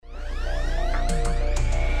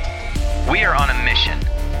We are on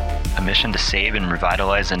a mission to save and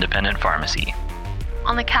revitalize independent pharmacy.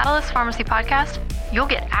 On the Catalyst Pharmacy podcast, you'll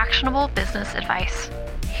get actionable business advice.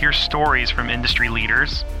 Hear stories from industry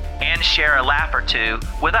leaders. And share a laugh or two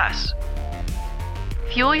with us.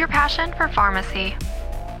 Fuel your passion for pharmacy.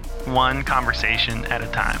 One conversation at a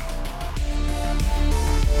time.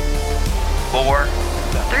 4,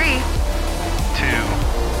 3, 2,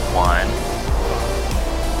 1.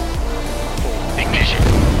 Ignition.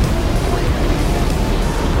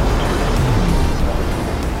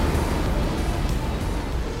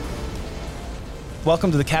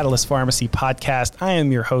 Welcome to the Catalyst Pharmacy podcast. I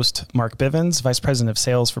am your host, Mark Bivens, Vice President of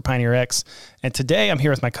Sales for Pioneer X. And today I'm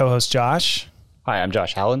here with my co-host, Josh. Hi, I'm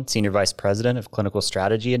Josh Hallen, Senior Vice President of Clinical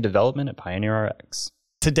Strategy and Development at Pioneer RX.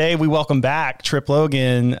 Today we welcome back Trip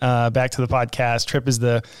Logan back to the podcast. Trip is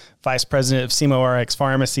the Vice President of SEMO RX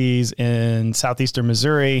Pharmacies in Southeastern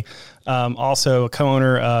Missouri, also a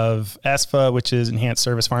co-owner of ESPA, which is Enhanced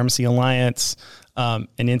Service Pharmacy Alliance, an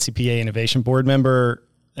NCPA Innovation Board member,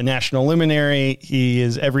 a national luminary. He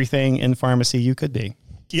is everything in pharmacy you could be.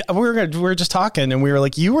 Yeah, we were just talking and we were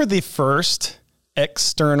like, you were the first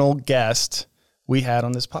external guest we had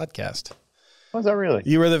on this podcast. Was that really?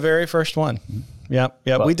 You were the very first one. Yeah.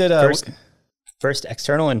 Well, we did first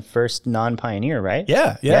external and first non-Pioneer, right?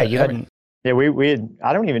 Yeah. You hadn't. Yeah, we had.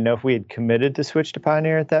 I don't even know if we had committed to switch to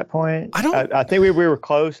Pioneer at that point. I think we were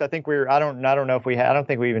close. I think we were. I don't know if we had. I don't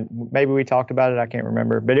think we even. Maybe we talked about it. I can't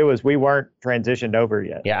remember. But we weren't transitioned over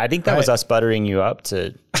yet. Yeah, I think that was us buttering you up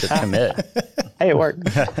to commit. Hey, it worked.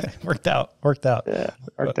 Worked out. Yeah,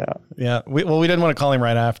 worked out. Yeah. We didn't want to call him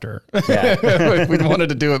right after. Yeah. We wanted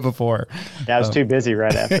to do it before. Yeah, I was too busy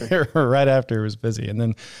right after. Right after it was busy, and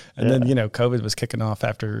then COVID was kicking off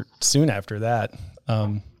soon after that.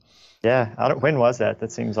 Yeah, when was that?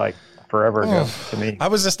 That seems like forever ago to me. I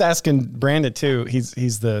was just asking Brandon too. He's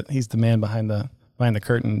the man behind the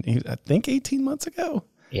curtain. I think 18 months ago.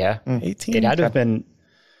 Yeah, 18. It had to have been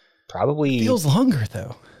probably feels longer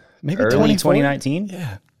though. Maybe early 2019.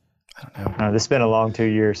 Yeah, I don't know. This has been a long 2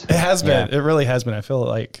 years. It has been. It really has been. I feel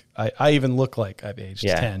like I even look like I've aged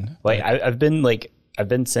 10. Like I've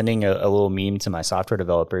been sending a little meme to my software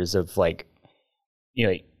developers of like,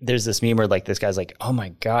 there's this meme where like this guy's like, oh my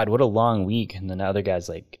God, what a long week. And then the other guy's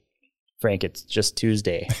like, Frank, it's just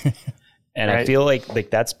Tuesday. And right. I feel like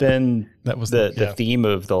that was the theme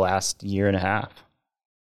of the last year and a half.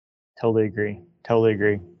 Totally agree.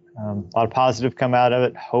 A lot of positive come out of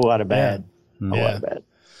it. A whole lot of bad. A lot of bad.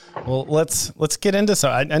 Well, let's get into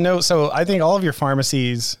I know. So I think all of your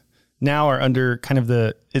pharmacies now are under kind of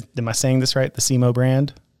am I saying this right? The SEMO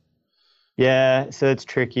brand? Yeah. So it's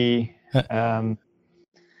tricky.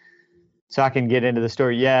 So I can get into the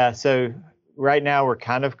story. Yeah. So right now we're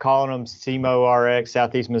kind of calling them SEMO RX,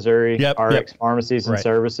 Southeast Missouri, RX Pharmacies and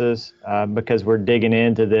Services, because we're digging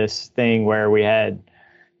into this thing where we had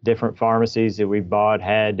different pharmacies that we bought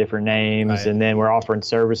had different names, and then we're offering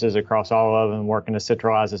services across all of them, working to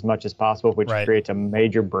centralize as much as possible, which creates a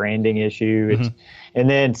major branding issue. And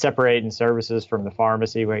then separating services from the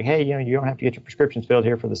pharmacy, like, hey, you don't have to get your prescriptions filled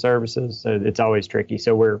here for the services. So it's always tricky.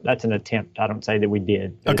 So that's an attempt. I don't say that we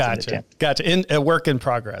did. Gotcha. In a work in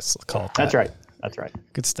progress. Call it that. That's right.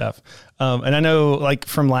 Good stuff. And I know, like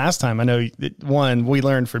from last time, we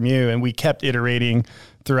learned from you, and we kept iterating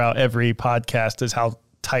throughout every podcast is how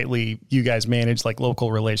tightly you guys manage like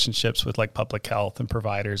local relationships with like public health and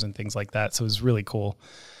providers and things like that. So it was really cool.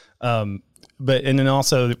 And then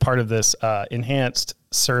also part of this Enhanced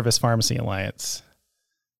Service Pharmacy Alliance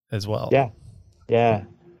as well. Yeah.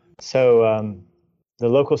 So the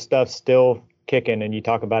local stuff's still kicking, and you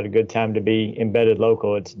talk about a good time to be embedded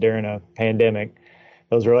local. It's during a pandemic.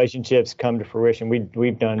 Those relationships come to fruition.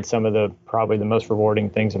 We've done some of probably the most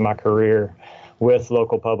rewarding things in my career with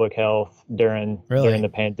local public health during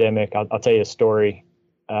the pandemic. I'll tell you a story.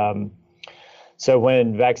 So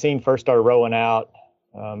when vaccine first started rolling out,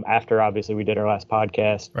 after obviously we did our last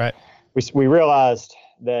podcast, we realized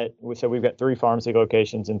that we've got 3 pharmacy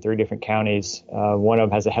locations in 3 different counties. One of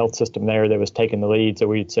them has a health system there that was taking the lead, so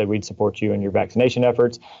we said we'd support you in your vaccination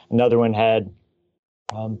efforts. Another one had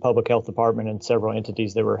public health department and several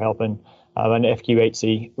entities that were helping. An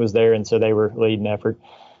FQHC was there, and so they were leading effort.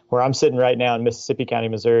 Where I'm sitting right now in Mississippi County,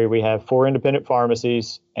 Missouri, we have 4 independent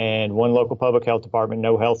pharmacies and 1 local public health department,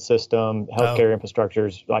 no health system, healthcare infrastructure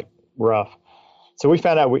is like rough. So we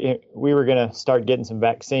found out we were going to start getting some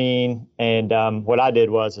vaccine. And what I did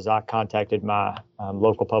was I contacted my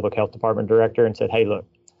local public health department director and said, hey, look,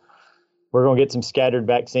 we're going to get some scattered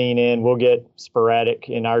vaccine in. We'll get sporadic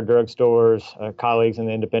in our drugstores, colleagues in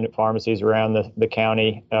the independent pharmacies around the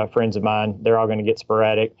county, friends of mine, they're all going to get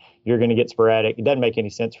sporadic. You're going to get sporadic. It doesn't make any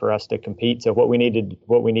sense for us to compete. So what we need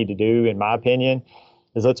to do, in my opinion,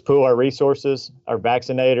 is let's pool our resources, our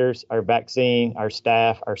vaccinators, our vaccine, our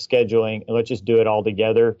staff, our scheduling, and let's just do it all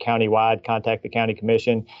together, countywide, contact the county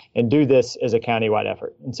commission, and do this as a countywide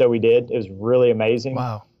effort. And so we did. It was really amazing.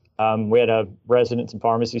 Wow. We had residents and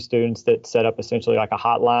pharmacy students that set up essentially like a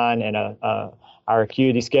hotline, and our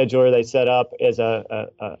acuity scheduler they set up as a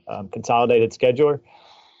consolidated scheduler.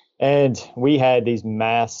 And we had these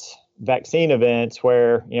mass vaccine events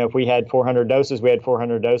where, if we had 400 doses, we had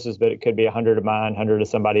 400 doses, but it could be 100 of mine, 100 of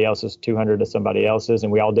somebody else's, 200 of somebody else's.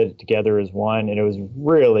 And we all did it together as one. And it was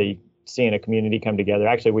really seeing a community come together.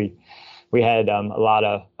 Actually, we had a lot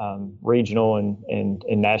of regional and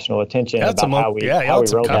national attention about how we rolled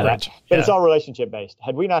that out. But it's all relationship based.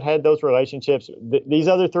 Had we not had those relationships, these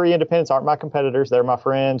other three independents aren't my competitors. They're my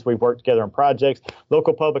friends. We've worked together on projects.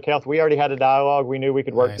 Local public health, we already had a dialogue. We knew we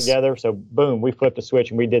could work together. So boom, we flipped the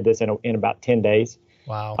switch and we did this in about 10 days.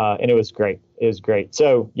 Wow. And it was great. It was great.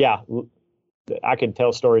 So yeah, I could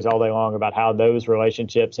tell stories all day long about how those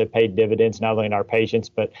relationships have paid dividends, not only in our patients,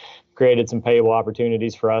 but created some payable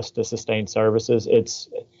opportunities for us to sustain services. It's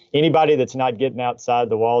anybody that's not getting outside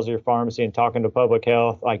the walls of your pharmacy and talking to public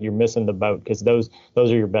health, like you're missing the boat, because those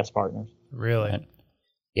are your best partners. Really?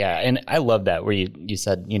 Yeah. And I love that where you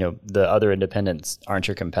said, the other independents aren't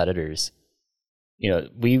your competitors.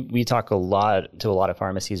 We talk a lot to a lot of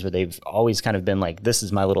pharmacies where they've always kind of been like, this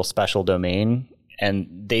is my little special domain. And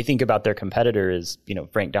they think about their competitor as,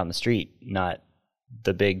 Frank down the street, not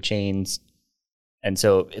the big chains. And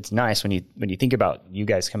so it's nice when you think about you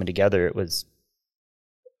guys coming together, it was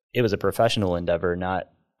a professional endeavor, not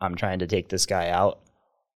I'm trying to take this guy out.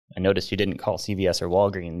 I noticed you didn't call CVS or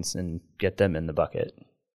Walgreens and get them in the bucket.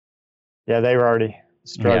 Yeah, they were already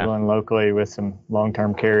struggling locally with some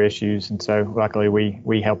long-term care issues. And so luckily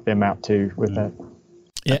we helped them out too with that.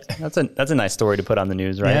 Yeah, that's a nice story to put on the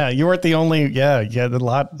news, right? Yeah, you weren't the only. Yeah, the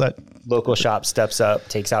lot that local shop steps up,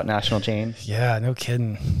 takes out national chain. Yeah, no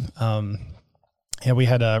kidding. We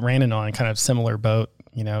had Randon on kind of similar boat,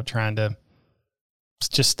 trying to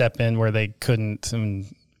just step in where they couldn't and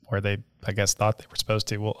where they, I guess, thought they were supposed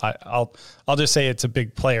to. Well, I'll just say it's a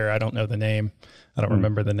big player. I don't know the name. I don't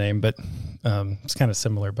remember the name, but it's kind of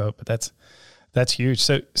similar boat. But that's huge.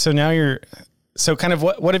 So now you're. So kind of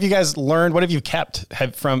what have you guys learned? What have you kept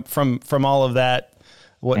from all of that?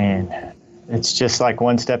 Man, it's just like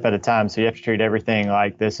one step at a time. So you have to treat everything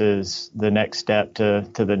like this is the next step to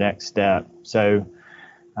the next step. So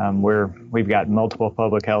we've got multiple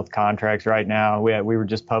public health contracts right now. We were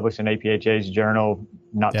just published in APHA's journal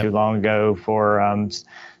not too long ago for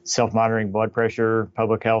self-monitoring blood pressure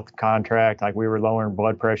public health contract. Like we were lowering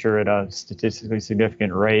blood pressure at a statistically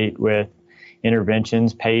significant rate with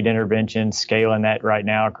interventions, paid interventions, scaling that right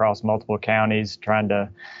now across multiple counties, trying to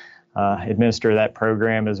administer that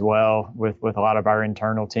program as well with a lot of our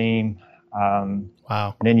internal team. Wow.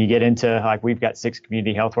 And then you get into like we've got 6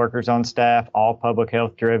 community health workers on staff, all public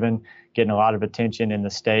health driven, getting a lot of attention in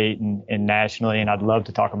the state and nationally. And I'd love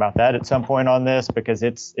to talk about that at some point on this because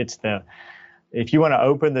if you want to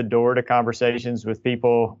open the door to conversations with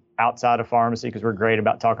people outside of pharmacy, because we're great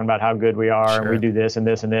about talking about how good we are and we do this and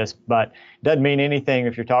this and this, but it doesn't mean anything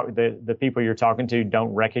if you're talking the people you're talking to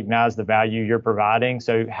don't recognize the value you're providing.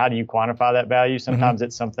 So how do you quantify that value? Sometimes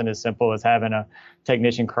it's something as simple as having a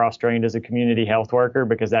technician cross-trained as a community health worker,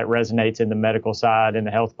 because that resonates in the medical side, in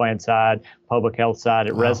the health plan side, public health side.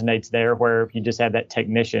 It resonates there, where if you just have that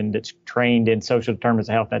technician that's trained in social determinants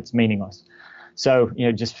of health, that's meaningless. So,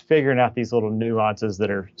 just figuring out these little nuances that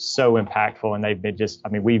are so impactful, and they've been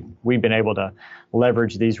we've been able to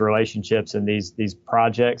leverage these relationships and these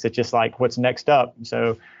projects. It's just like, what's next up?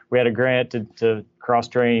 So we had a grant to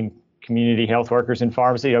cross-train community health workers in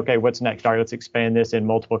pharmacy. Okay, what's next? All right, let's expand this in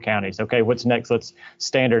multiple counties. Okay, what's next? Let's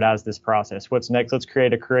standardize this process. What's next? Let's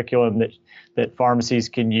create a curriculum that pharmacies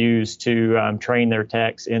can use to train their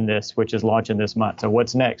techs in this, which is launching this month. So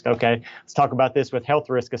what's next? Okay, let's talk about this with health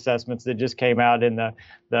risk assessments that just came out in the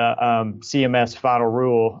CMS final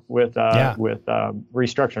rule with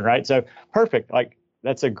restructuring, right? So perfect. Like,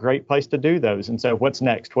 that's a great place to do those. And so what's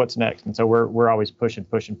next? What's next? And so we're always pushing.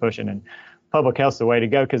 And public health's the way to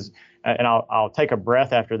go, because, and I'll take a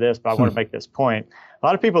breath after this, but I want to make this point. A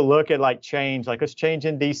lot of people look at like change, like let's change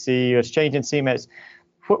in DC, let's change in CMS.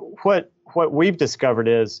 What we've discovered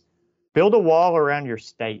is build a wall around your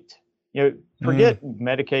state. Forget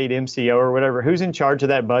Medicaid, MCO, or whatever. Who's in charge of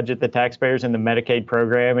that budget? The taxpayers in the Medicaid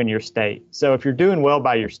program in your state. So if you're doing well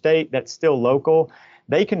by your state, that's still local.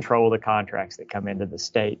 they control the contracts that come into the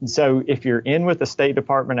state. And so if you're in with the State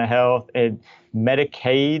Department of Health and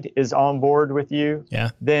Medicaid is on board with you,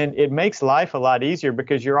 then it makes life a lot easier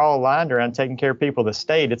because you're all aligned around taking care of people of the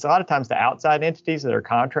state. It's a lot of times the outside entities that are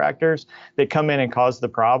contractors that come in and cause the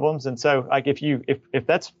problems. And so like if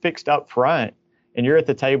that's fixed up front and you're at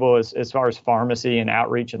the table as far as pharmacy and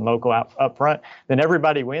outreach and local up front, then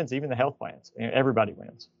everybody wins, even the health plans. Everybody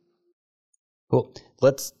wins. Cool.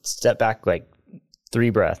 Let's step back like 3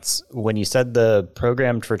 breaths. When you said the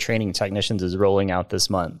program for training technicians is rolling out this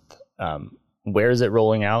month, where is it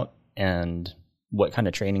rolling out and what kind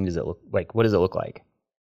of training does it look like? What does it look like?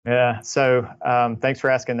 Yeah. So thanks for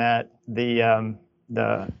asking that.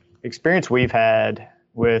 The experience we've had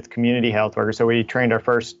with community health workers. So we trained our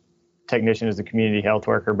first technician as a community health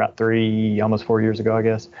worker about almost 4 years ago, I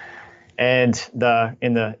guess. And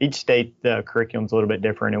each state, the curriculum's a little bit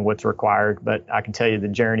different in what's required, but I can tell you the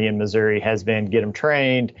journey in Missouri has been get them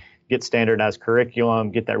trained, get standardized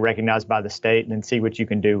curriculum, get that recognized by the state, and then see what you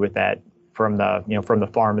can do with that from the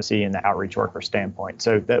pharmacy and the outreach worker standpoint.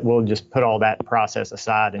 So that we'll just put all that process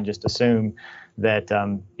aside and just assume that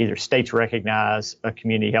either states recognize a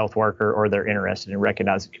community health worker or they're interested in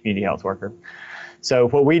recognizing a community health worker. So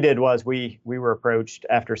what we did was we were approached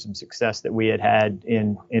after some success that we had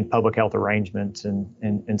in public health arrangements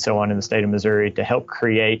and so on in the state of Missouri to help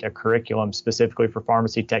create a curriculum specifically for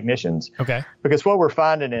pharmacy technicians. Okay. Because what we're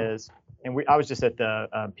finding is, I was just at the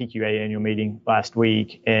PQA annual meeting last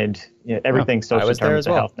week, and everything's social determinants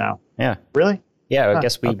of health now. Yeah. Really? Yeah, I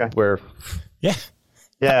guess we were. Yeah.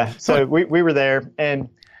 Yeah. So we were there, and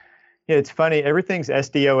it's funny. Everything's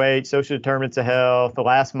SDOH, social determinants of health, the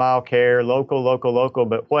last mile care, local.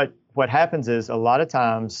 But what happens is a lot of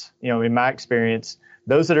times, in my experience,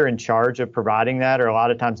 those that are in charge of providing that are a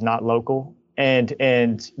lot of times not local. And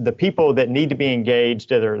the people that need to be engaged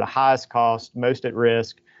that are the highest cost, most at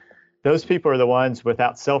risk, those people are the ones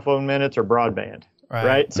without cell phone minutes or broadband.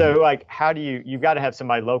 Right. So like, how do you've got to have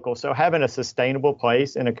somebody local. So having a sustainable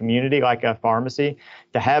place in a community like a pharmacy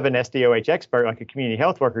to have an SDOH expert like a community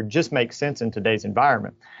health worker just makes sense in today's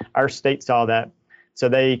environment. Our state saw that. So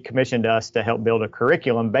they commissioned us to help build a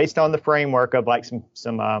curriculum based on the framework of like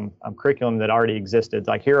some curriculum that already existed.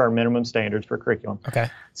 Like here are minimum standards for curriculum. Okay.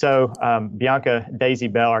 So Bianca Daisy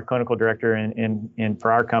Bell, our clinical director in for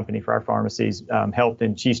our company, for our pharmacies, helped,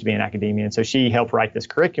 and she used to be in academia. And so she helped write this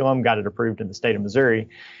curriculum, got it approved in the state of Missouri.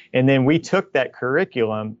 And then we took that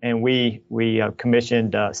curriculum and we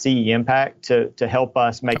commissioned CE Impact to help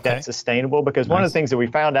us make that sustainable. Because one of the things that we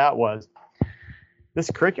found out was, this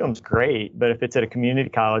curriculum's great, but if it's at a community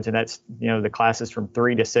college and that's, the classes from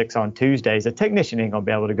 3 to 6 on Tuesdays, a technician ain't gonna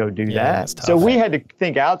be able to go do that. So we had to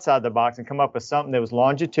think outside the box and come up with something that was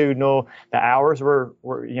longitudinal. The hours were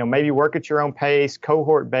maybe work at your own pace,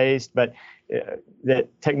 cohort based, but that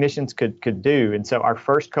technicians could do. And so our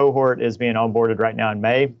first cohort is being onboarded right now in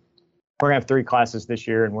May. We're gonna have 3 classes this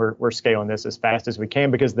year, and we're scaling this as fast as we can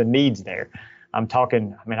because the need's there. I've talked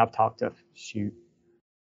to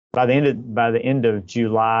By the end of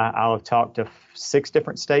July, I'll have talked to 6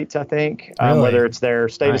 different states, I think, whether it's their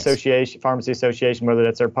state association, pharmacy association, whether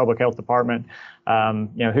that's their public health department,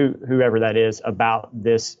 whoever that is, about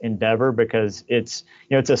this endeavor, because it's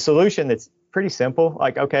a solution that's pretty simple.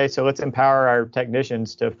 Like, okay, so let's empower our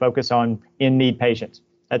technicians to focus on in-need patients.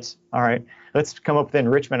 That's all right. Let's come up with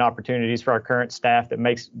enrichment opportunities for our current staff that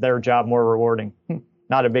makes their job more rewarding.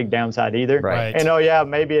 Not a big downside either. Right. And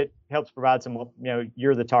maybe it helps provide some,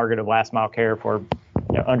 you're the target of last mile care for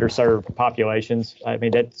underserved populations. I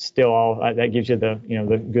mean, that's still all, that gives you the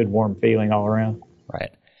good warm feeling all around.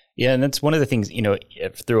 Right. Yeah. And that's one of the things,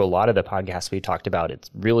 through a lot of the podcasts we talked about, it's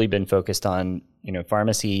really been focused on,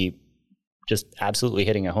 pharmacy just absolutely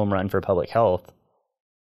hitting a home run for public health.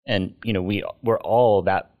 And, we're all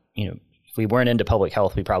that, if we weren't into public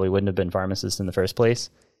health, we probably wouldn't have been pharmacists in the first place.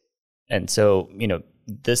 And so,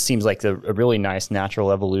 this seems like a really nice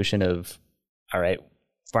natural evolution of, all right,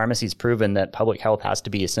 pharmacy's proven that public health has to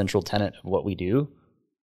be a central tenet of what we do.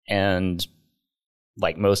 And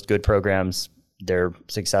like most good programs, they're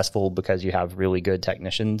successful because you have really good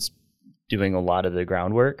technicians doing a lot of the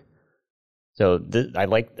groundwork. So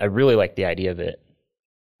I really like the idea of it.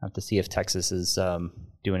 I have to see if Texas is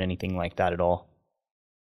doing anything like that at all.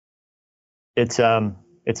 It's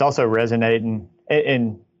also resonating.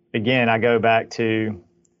 And again, I go back to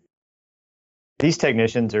these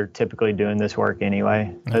technicians are typically doing this work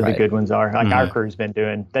anyway. The Right. good ones are. Like our crew's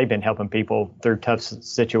they've been helping people through tough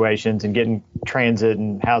situations and getting transit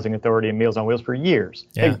and housing authority and Meals on Wheels for years.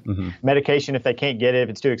 Yeah. Medication, if they can't get it, if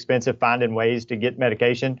it's too expensive, finding ways to get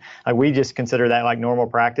medication. Like we just consider that like normal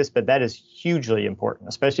practice, but that is hugely important,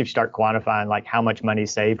 especially if you start quantifying like how much money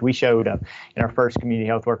is saved. We showed in our first community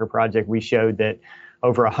health worker project, we showed that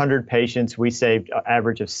over 100 patients, we saved an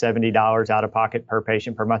average of $70 out of pocket per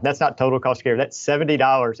patient per month. That's not total cost of care. That's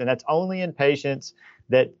 $70, and that's only in patients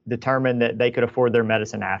that determined that they could afford their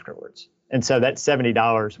medicine afterwards. And so that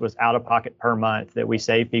 $70 was out of pocket per month that we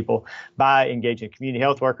saved people by engaging a community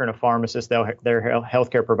health worker and a pharmacist, their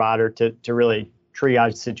healthcare provider, to really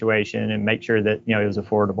triage the situation and make sure that it was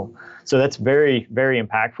affordable. So that's very, very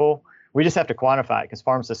impactful. We just have to quantify it because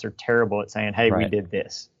pharmacists are terrible at saying, hey, we did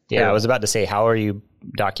this. Yeah, I was about to say, how are you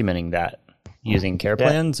documenting that? Using care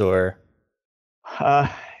plans or?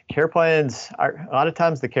 Care plans are a lot of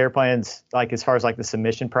times the care plans, like as far as like the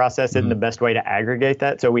submission process, isn't the best way to aggregate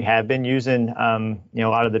that. So we have been using, a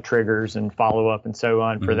lot of the triggers and follow up and so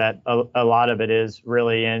on for that. A lot of it is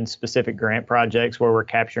really in specific grant projects where we're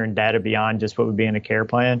capturing data beyond just what would be in a care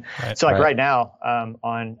plan. Right. So like right now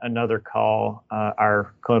on another call,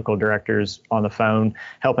 our clinical director's on the phone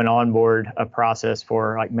helping onboard a process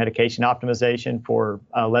for like medication optimization for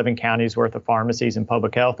 11 counties worth of pharmacies and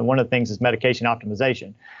public health. And one of the things is medication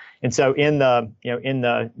optimization. And so in the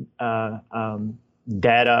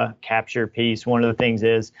data capture piece, one of the things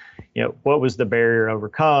is, what was the barrier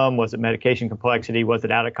overcome? Was it medication complexity? Was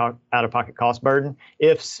it out-of-pocket cost burden?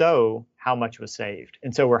 If so, how much was saved?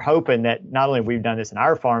 And so we're hoping that not only we've done this in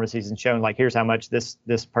our pharmacies and shown like, here's how much this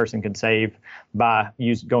person can save by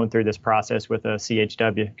going through this process with a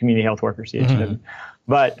CHW, community health worker CHW,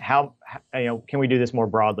 but how can we do this more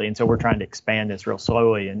broadly? And so we're trying to expand this real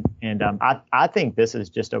slowly. And I think this is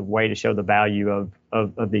just a way to show the value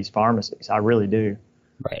of these pharmacies. I really do.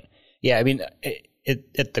 Right. Yeah. I mean,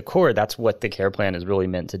 at the core, that's what the care plan is really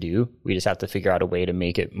meant to do. We just have to figure out a way to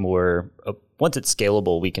make it more, once it's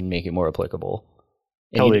scalable, we can make it more applicable.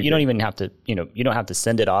 And Totally you don't even have to, you don't have to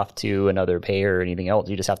send it off to another payer or anything else.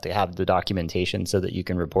 You just have to have the documentation so that you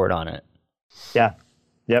can report on it. Yeah.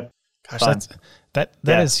 Yep. Gosh, that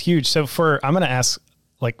is huge. So I'm going to ask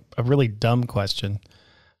like a really dumb question.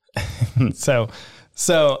 So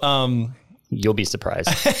you'll be surprised.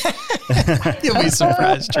 You'll be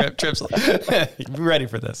surprised. Trip's be ready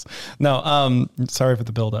for this. No, sorry for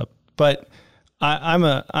the buildup, but I'm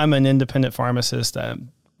an independent pharmacist.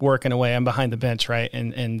 Working away. I'm behind the bench, right?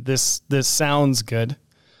 And this sounds good.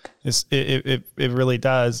 It really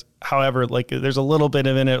does. However, like there's a little bit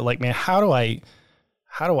of in it. Like, man, how do I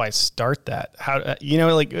start that?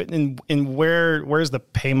 And where's the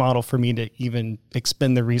pay model for me to even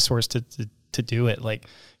expend the resource to do it? Like,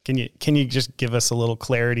 can you just give us a little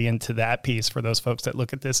clarity into that piece for those folks that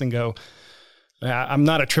look at this and go, I'm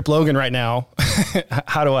not a Trip Logan right now.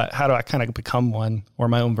 How do I kind of become one or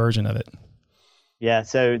my own version of it? Yeah,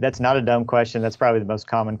 so that's not a dumb question. That's probably the most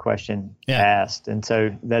common question asked, and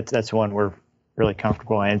so that's one we're really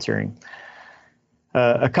comfortable answering.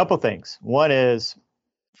 A couple things. One is,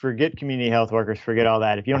 forget community health workers, forget all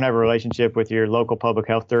that. If you don't have a relationship with your local public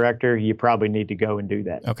health director, you probably need to go and do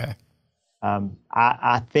that. Okay.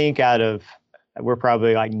 I think we're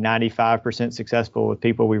probably like 95% successful with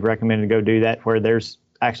people we've recommended to go do that, where there's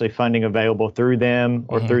actually funding available through them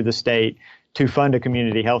or through the state to fund a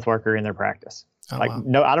community health worker in their practice. Oh, wow.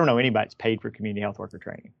 No, I don't know anybody that's paid for community health worker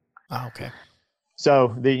training. Oh, okay.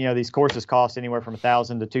 So these courses cost anywhere from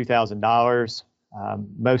 $1,000 to $2,000.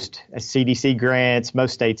 Most CDC grants,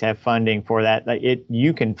 most states have funding for that.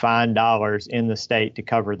 You can find dollars in the state to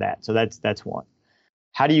cover that. So that's one.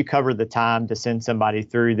 How do you cover the time to send somebody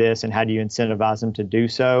through this, and how do you incentivize them to do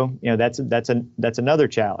so? That's another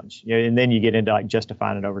challenge. And then you get into like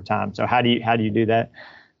justifying it over time. So how do you do that?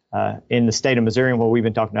 In the state of Missouri, and what we've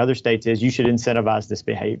been talking to other states is you should incentivize this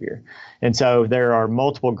behavior. And so there are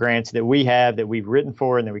multiple grants that we have that we've written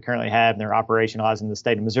for and that we currently have, and they're operationalized in the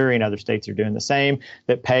state of Missouri, and other states are doing the same,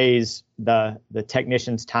 that pays the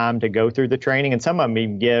technicians time to go through the training. And some of them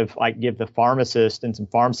even give the pharmacist and some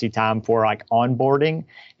pharmacy time for like onboarding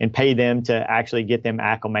and pay them to actually get them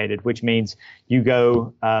acclimated, which means you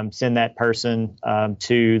go send that person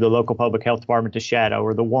to the local public health department to shadow,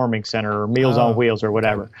 or the warming center, or Meals on Wheels, or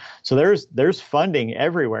whatever. So there's funding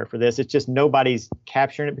everywhere for this. It's just nobody's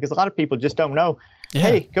capturing it because a lot of people just don't know. Yeah.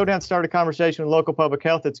 Hey, go down and start a conversation with local public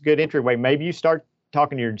health. It's a good entryway. Maybe you start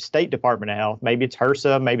talking to your state Department of Health. Maybe it's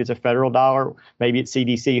HRSA, maybe it's a federal dollar, maybe it's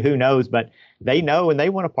CDC, who knows, but they know, and they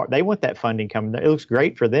want that funding coming. It looks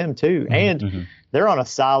great for them too. And they're on a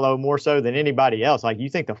silo more so than anybody else. Like, you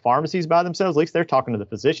think the pharmacies by themselves, at least they're talking to the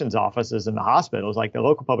physicians' offices and the hospitals. Like the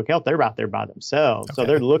local public health, they're out there by themselves. Okay. So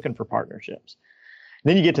they're looking for partnerships. And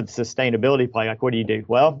then you get to the sustainability play. Like, what do you do?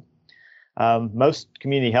 Well, most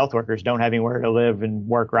community health workers don't have anywhere to live and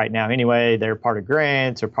work right now anyway. They're part of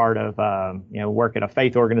grants or part of, work at a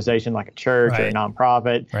faith organization like a church or a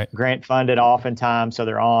nonprofit, grant funded oftentimes. So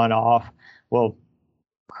they're on, off. Well,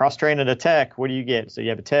 cross-training a tech, what do you get? So you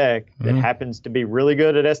have a tech that happens to be really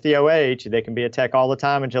good at SDOH. They can be a tech all the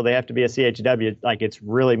time until they have to be a CHW. Like, it's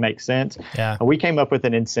really makes sense. Yeah. We came up with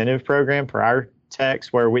an incentive program for our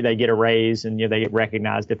techs where they get a raise, and they get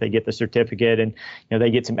recognized if they get the certificate, and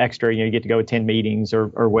they get some extra. You get to go attend meetings or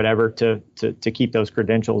whatever to keep those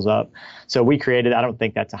credentials up. So we created. I don't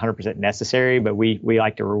think that's 100% necessary, but we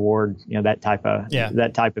like to reward that type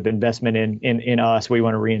of investment in us. We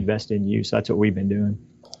want to reinvest in you. So that's what we've been doing.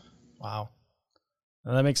 Wow,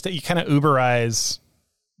 well, that makes you kind of Uberize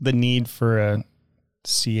the need for a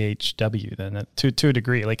CHW then to a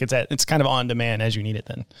degree. Like it's kind of on demand as you need it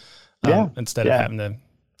then. Instead of having to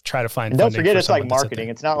try to find. And don't forget, it's like marketing.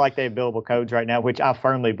 It's not like they have billable codes right now, which I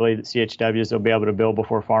firmly believe that CHWs will be able to bill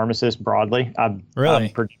before pharmacists broadly. I'm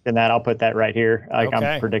predicting that. I'll put that right here.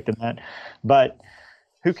 I'm predicting that. But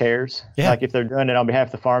who cares? Yeah. Like, if they're doing it on behalf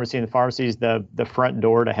of the pharmacy, and the pharmacy is the front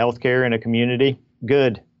door to healthcare in a community,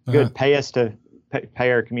 good. Pay us to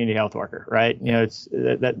pay our community health worker, right? It's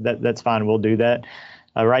that's fine. We'll do that.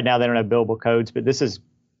 Right now, they don't have billable codes, but this is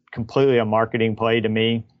completely a marketing play to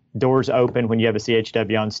me. Doors open when you have a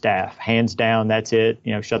CHW on staff. Hands down, that's it.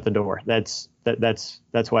 Shut the door. That's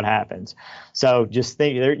what happens. So just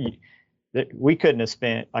think, we couldn't have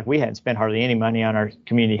spent, we hadn't spent hardly any money on our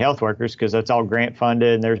community health workers because that's all grant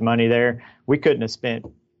funded and there's money there. We couldn't have spent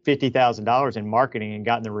 $50,000 in marketing and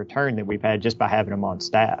gotten the return that we've had just by having them on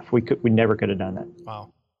staff. We never could have done that.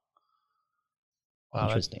 Wow.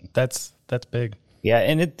 Interesting. That's big. Yeah,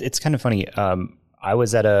 and it's kind of funny. I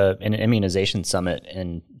was at an immunization summit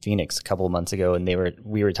in Phoenix a couple of months ago, and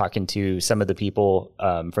we were talking to some of the people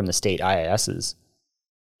from the state IISs,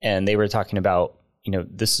 and they were talking about,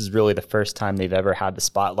 this is really the first time they've ever had the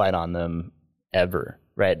spotlight on them ever,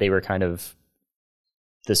 right? They were kind of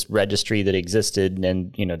this registry that existed,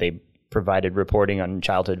 and they provided reporting on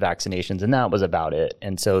childhood vaccinations, and that was about it.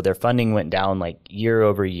 And so their funding went down year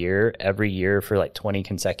over year, every year for 20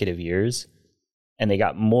 consecutive years. And they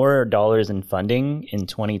got more dollars in funding in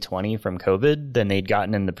 2020 from COVID than they'd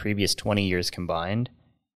gotten in the previous 20 years combined.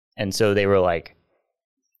 And so they were like,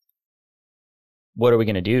 what are we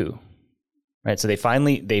going to do? Right. So they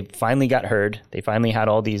finally got heard. They finally had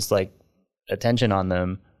all these attention on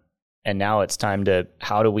them. And now it's time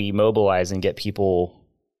how do we mobilize and get people?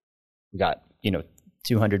 We got,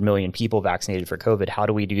 200 million people vaccinated for COVID. How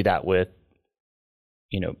do we do that with,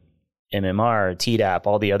 MMR, Tdap,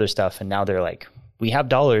 all the other stuff? And now they're like, we have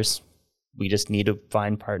dollars. We just need to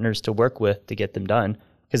find partners to work with to get them done,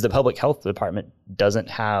 because the public health department doesn't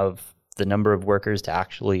have the number of workers to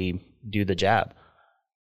actually do the jab.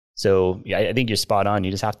 So yeah, I think you're spot on.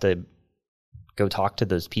 You just have to go talk to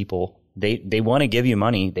those people. They want to give you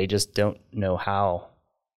money. They just don't know how.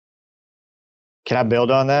 Can I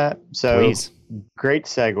build on that? So please. Great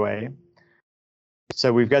segue.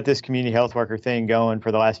 So we've got this community health worker thing going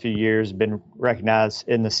for the last few years, been recognized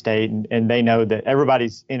in the state, and they know that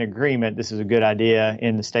everybody's in agreement. This is a good idea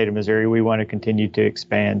in the state of Missouri. We want to continue to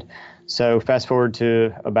expand. So fast forward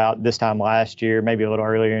to about this time last year, maybe a little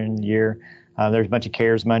earlier in the year, there's a bunch of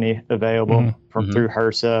CARES money available through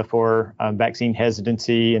HRSA for vaccine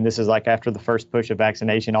hesitancy. And this is after the first push of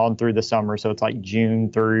vaccination on through the summer. So it's June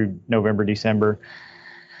through November, December.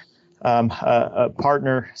 A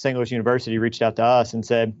partner, St. Louis University, reached out to us and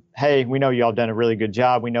said, hey, we know y'all have done a really good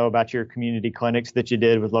job. We know about your community clinics that you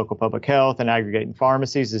did with local public health and aggregating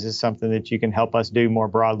pharmacies. This is something that you can help us do more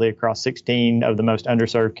broadly across 16 of the most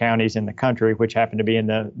underserved counties in the country, which happen to be in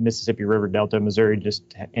the Mississippi River Delta, Missouri,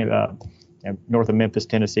 just north of Memphis,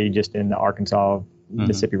 Tennessee, just in the Arkansas,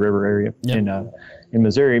 Mississippi River area in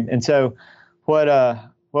Missouri. And so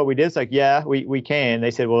what we did is we can. They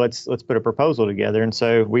said, well, let's put a proposal together. And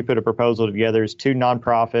so we put a proposal together as 2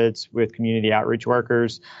 nonprofits with community outreach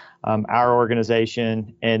workers, our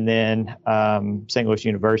organization, and then St. Louis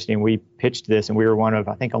University. And we pitched this, and we were one of,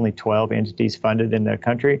 I think, only 12 entities funded in the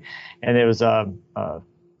country. And it was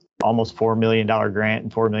almost $4 million grant,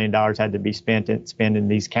 and $4 million had to be spent in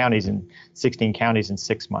these counties, in 16 counties in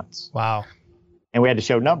 6 months. Wow. And we had to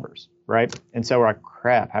show numbers, right? And so we're like,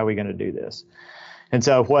 crap, how are we going to do this? And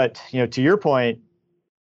so to your point,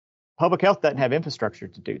 public health doesn't have infrastructure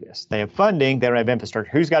to do this. They have funding. They don't have infrastructure.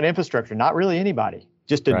 Who's got infrastructure? Not really anybody,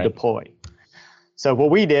 just to deploy. So what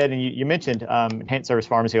we did, and you mentioned Enhanced Service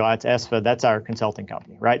Pharmacy Alliance, ESPHA, that's our consulting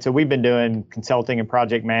company, right? So we've been doing consulting and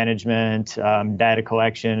project management, data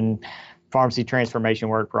collection, pharmacy transformation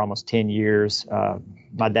work for almost 10 years.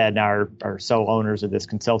 My dad and I are sole owners of this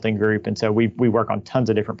consulting group. And so we work on tons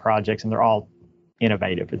of different projects, and they're all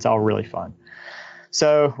innovative. It's all really fun.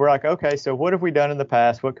 So we're like, okay, so what have we done in the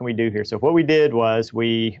past? What can we do here? So what we did was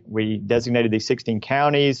we designated these 16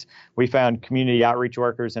 counties. We found community outreach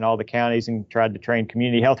workers in all the counties and tried to train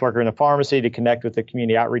community health worker in the pharmacy to connect with the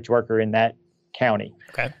community outreach worker in that county.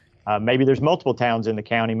 Okay. Maybe there's multiple towns in the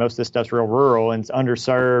county. Most of this stuff's real rural, and it's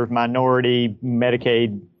underserved, minority,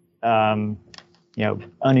 Medicaid,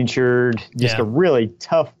 uninsured, just a really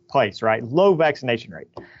tough place, right? Low vaccination rate.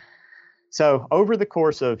 So over the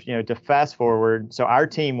course of, to fast forward, so our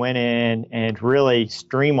team went in and really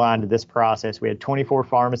streamlined this process. We had 24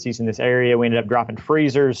 pharmacies in this area. We ended up dropping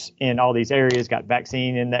freezers in all these areas, got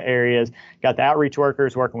vaccine in the areas, got the outreach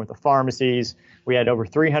workers working with the pharmacies. We had over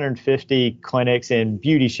 350 clinics in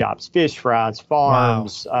beauty shops, fish fries,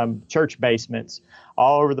 farms, church basements,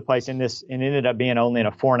 all over the place in this, and ended up being only in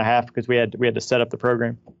a 4.5 because we had to set up the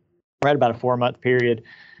program. We're at about a 4-month period.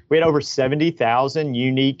 We had over 70,000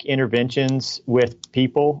 unique interventions with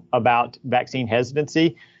people about vaccine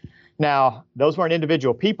hesitancy. Now, those weren't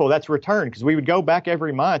individual people. That's returned, because we would go back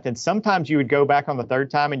every month, and sometimes you would go back on the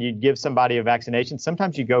third time and you'd give somebody a vaccination.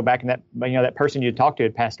 Sometimes you go back and that person you talked to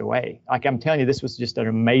had passed away. Like, I'm telling you, this was just an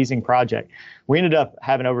amazing project. We ended up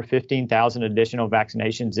having over 15,000 additional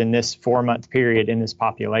vaccinations in this 4-month period in this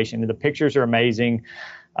population. And the pictures are amazing.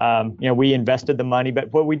 We invested the money,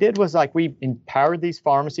 but what we did was we empowered these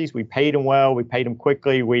pharmacies. We paid them well. We paid them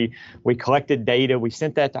quickly. We collected data. We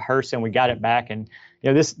sent that to HRSA, and we got it back. And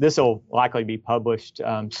this will likely be published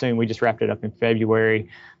soon. We just wrapped it up in February,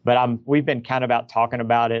 but we've been kind of out talking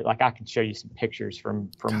about it. Like, I can show you some pictures from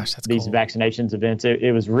these vaccinations events.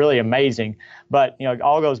 It was really amazing. But it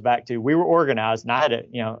all goes back to, we were organized, and I had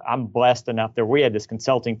I'm blessed enough that we had this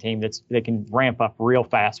consulting team that can ramp up real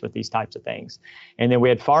fast with these types of things. And then we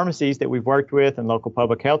had pharmacies that we've worked with and local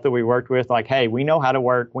public health that we worked with. Like, hey, we know how to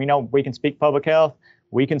work. We know we can speak public health.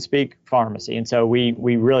 We can speak pharmacy. And so we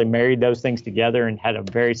really married those things together and had a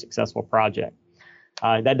very successful project.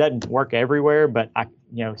 That doesn't work everywhere, but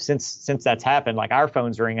since that's happened, our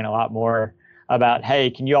phone's ringing a lot more about, hey,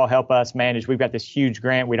 can you all help us manage? We've got this huge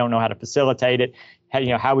grant. We don't know how to facilitate it.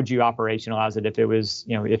 How would you operationalize it if it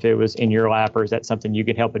was in your lap, or is that something you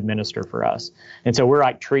could help administer for us? And so we're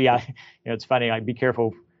like it's funny, be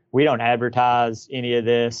careful. We don't advertise any of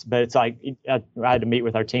this, but it's I had to meet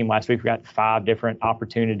with our team last week. We got 5 different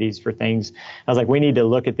opportunities for things. I was like, we need to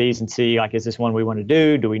look at these and see, is this one we want to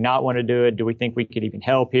do? Do we not want to do it? Do we think we could even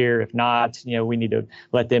help here? If not, we need to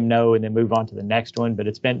let them know and then move on to the next one. But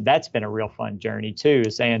that's been a real fun journey too,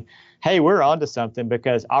 is saying, hey, we're onto something,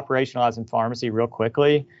 because operationalizing pharmacy real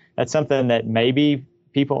quickly, that's something that maybe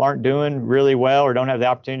people aren't doing really well or don't have the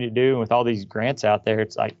opportunity to do. And with all these grants out there,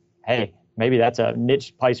 it's like, hey, maybe that's a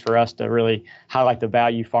niche place for us to really highlight the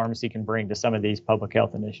value pharmacy can bring to some of these public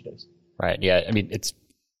health initiatives. Right. Yeah. I mean, it's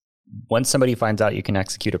once somebody finds out you can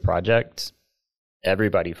execute a project,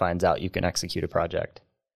 everybody finds out you can execute a project.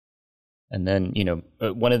 And then,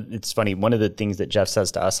 it's funny, one of the things that Jeff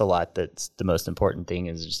says to us a lot, that's the most important thing,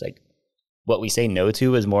 is just what we say no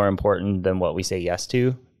to is more important than what we say yes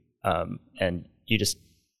to. And you just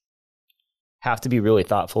have to be really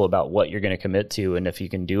thoughtful about what you're going to commit to. And if you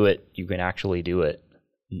can do it, you can actually do it.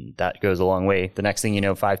 And that goes a long way. The next thing you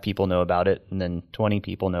know, 5 people know about it, and then 20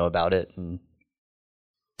 people know about it. And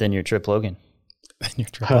then you're Trip Logan.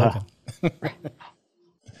 Yeah.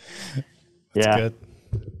 Good.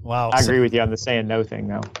 Wow. I agree with you on the saying no thing,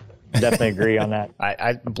 though. Definitely agree on that.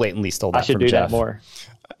 I blatantly stole that I should from do Jeff. that more.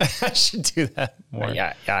 I should do that more.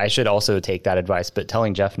 Yeah, I should also take that advice, but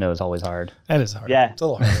telling Jeff no is always hard. That is hard. Yeah. It's a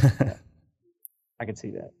little hard. I can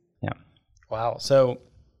see that. Yeah. Wow. So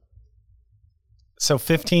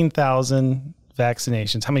 15,000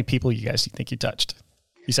 vaccinations. How many people you think you touched?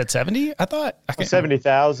 You said 70? I thought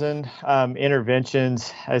 70,000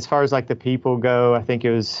 interventions. As far as the people go, I think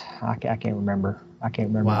it was, I can't remember.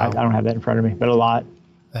 Wow. I don't have that in front of me, but a lot.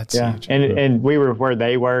 That's huge. And we were where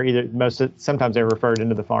they were. Sometimes they were referred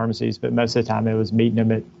into the pharmacies, but most of the time it was meeting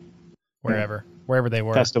them at wherever they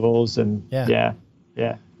were, festivals, and yeah,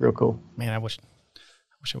 real cool. Man, I wish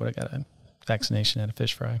I would have got a vaccination at a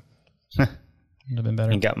fish fry. Would have been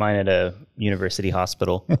better. And got mine at a university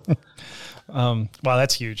hospital. Wow,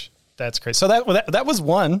 that's huge. That's great. So that was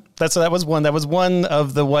one. That was one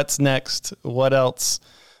of the what's next. What else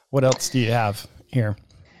do you have here?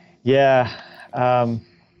 Yeah.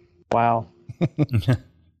 Wow.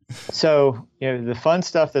 So, the fun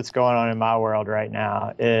stuff that's going on in my world right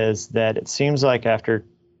now is that it seems like after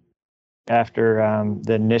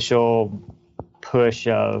the initial push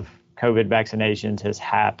of COVID vaccinations has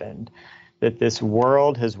happened, that this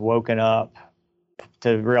world has woken up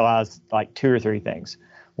to realize like 2 or 3 things.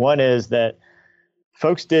 One is that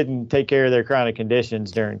folks didn't take care of their chronic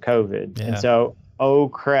conditions during COVID. Yeah. And so, oh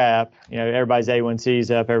crap, everybody's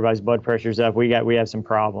A1C's up, everybody's blood pressure's up. We have some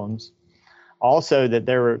problems. Also, that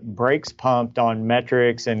there were brakes pumped on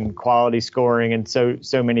metrics and quality scoring and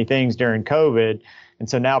so many things during COVID. And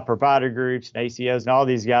so now provider groups and ACOs and all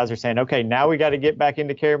these guys are saying, okay, now we got to get back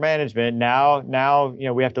into care management. Now,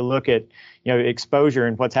 we have to look at, exposure.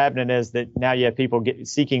 And what's happening is that now you have people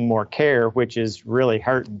seeking more care, which is really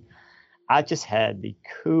hurting. I just had the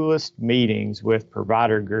coolest meetings with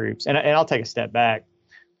provider groups. And I'll take a step back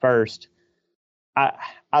first. I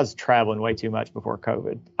was traveling way too much before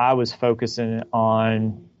COVID. I was focusing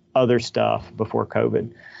on other stuff before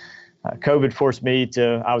COVID. COVID forced me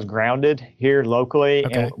I was grounded here locally,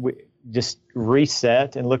 Okay. and we just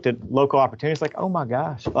reset and looked at local opportunities. Like, oh my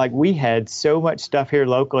gosh, like we had so much stuff here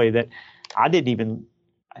locally that I didn't even,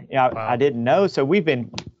 I didn't know. So we've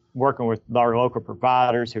been working with our local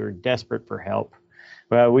providers who are desperate for help.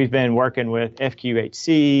 Well, we've been working with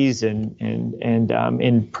FQHCs and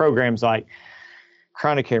in programs like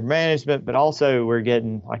chronic care management, but also we're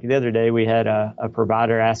getting, like the other day, we had a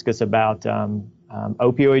provider ask us about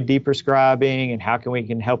opioid deprescribing and how we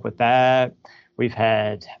can help with that. We've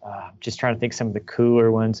had, just trying to think some of the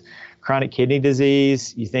cooler ones, chronic kidney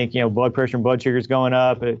disease. You think, blood pressure and blood sugar is going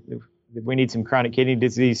up. If we need some chronic kidney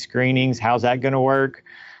disease screenings, how's that going to work?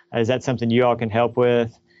 Is that something you all can help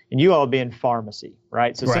with? And you all be in pharmacy,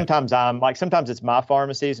 right? So sometimes sometimes it's my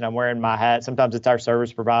pharmacies and I'm wearing my hat. Sometimes it's our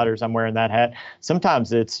service providers, I'm wearing that hat.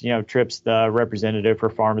 Sometimes it's, Tripp's the representative for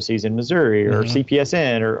pharmacies in Missouri or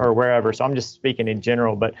CPSN or wherever. So I'm just speaking in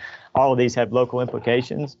general, but all of these have local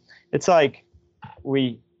implications. It's like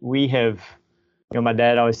we have, my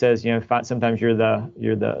dad always says, sometimes you're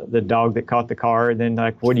the dog that caught the car, and then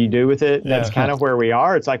like, what do you do with it? That's kind of where we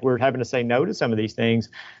are. It's like we're having to say no to some of these things.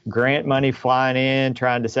 Grant money flying in,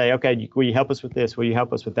 trying to say, okay, will you help us with this? Will you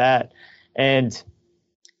help us with that? And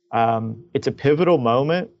it's a pivotal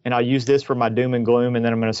moment, and I'll use this for my doom and gloom, and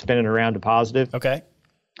then I'm going to spin it around to positive. Okay.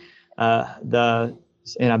 And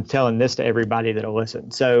I'm telling this to everybody that'll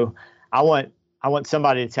listen. So I want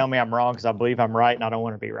somebody to tell me I'm wrong because I believe I'm right, and I don't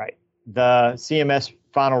want to be right. The CMS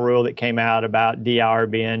final rule that came out about DR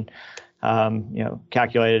being,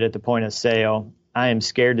 calculated at the point of sale, I am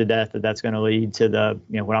scared to death that that's going to lead to the,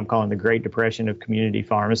 what I'm calling the Great Depression of community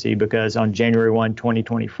pharmacy, because on January 1,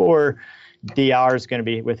 2024, DR is going to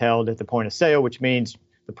be withheld at the point of sale, which means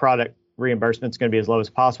the product reimbursement is going to be as low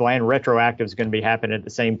as possible, and retroactive is going to be happening at the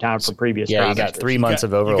same time for previous trimesters. You got 3 months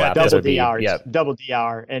of overlap. Double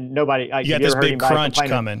DR, and nobody. You got this big crunch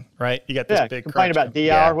coming, right? You got this big complain crunch about DR.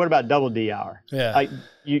 Yeah. What about double DR? Yeah,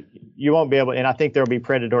 you won't be able. And I think there will be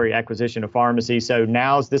predatory acquisition of pharmacy. So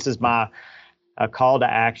this is my call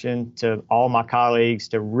to action to all my colleagues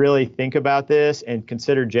to really think about this and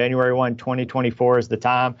consider January 1, 2024 as the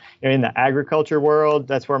time. In the agriculture world,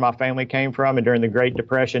 that's where my family came from. And during the Great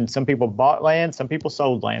Depression, some people bought land, some people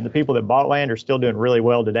sold land. The people that bought land are still doing really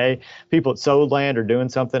well today. People that sold land are doing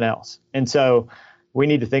something else. And so we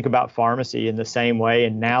need to think about pharmacy in the same way.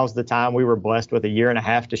 And now's the time. We were blessed with 1.5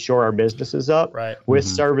 years to shore our businesses up with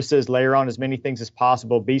services, layer on as many things as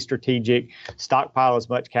possible, be strategic, stockpile as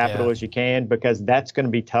much capital as you can, because that's going to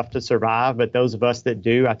be tough to survive. But those of us that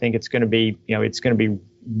do, I think it's going to be, it's going to be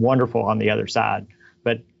wonderful on the other side.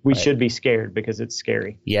 But we should be scared because it's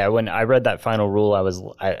scary. Yeah. When I read that final rule, I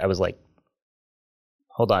was like,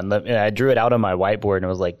 hold on. I drew it out on my whiteboard and it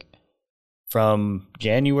was like, from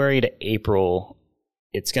January to April,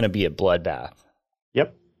 it's going to be a bloodbath.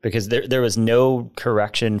 Yep. Because there was no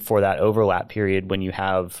correction for that overlap period when you're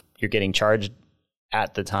getting charged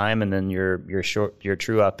at the time, and then you're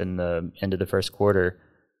true up in the end of the first quarter.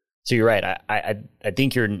 So you're right. I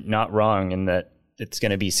think you're not wrong in that it's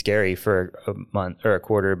going to be scary for a month or a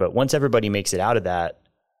quarter, but once everybody makes it out of that,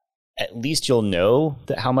 at least you'll know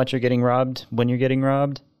that how much you're getting robbed when you're getting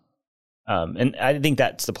robbed. And I think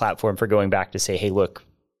that's the platform for going back to say, hey, look,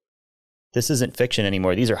 this isn't fiction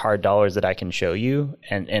anymore. These are hard dollars that I can show you.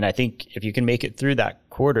 And I think if you can make it through that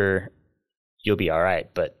quarter, you'll be all right.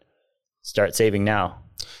 But start saving now.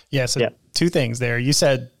 Yeah. So 2 things there. You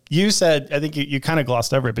said, I think you kind of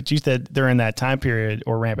glossed over it, but you said during that time period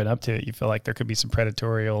or ramping up to it, you feel like there could be some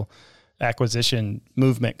predatory acquisition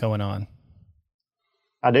movement going on.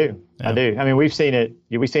 I do. I mean, we've seen it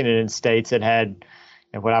in states that had,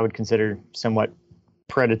 what I would consider somewhat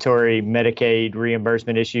predatory Medicaid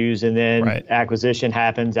reimbursement issues, and then acquisition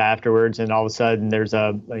happens afterwards, and all of a sudden there's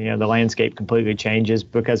the landscape completely changes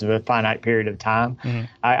because of a finite period of time. Mm-hmm.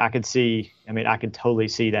 I could totally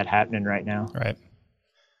see that happening right now. Right.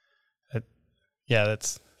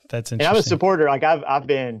 That's interesting. And I'm a supporter. Like I've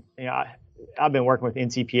been working with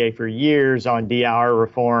NCPA for years on DIR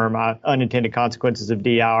reform, unintended consequences of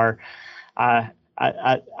DIR. I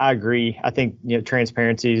agree. I think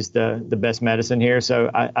transparency is the best medicine here.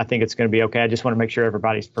 So I think it's going to be okay. I just want to make sure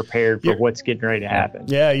everybody's prepared for what's getting ready to happen.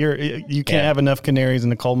 Yeah, you can't have enough canaries in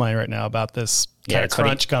the coal mine right now about this kind of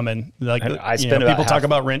crunch coming. Like people talk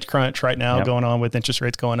about rent crunch right now going on with interest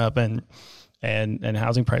rates going up and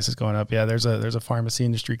housing prices going up. Yeah, there's a pharmacy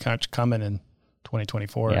industry crunch coming in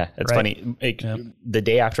 2024. Yeah, it's funny. The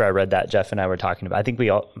day after I read that, Jeff and I were talking about. I think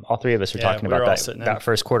we all three of us were talking about that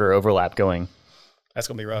first quarter overlap going. That's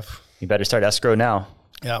going to be rough. You better start escrow now.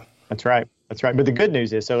 Yeah. That's right. But the good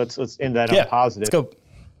news is, so let's end that on positive. Let's go.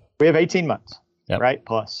 We have 18 months, right?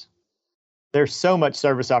 Plus. There's so much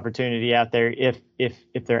service opportunity out there. If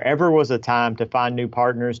there ever was a time to find new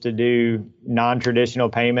partners to do non-traditional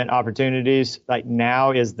payment opportunities, like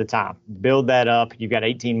now is the time. Build that up. You've got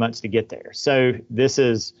 18 months to get there. So this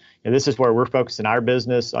is where we're focusing our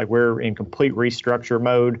business. Like we're in complete restructure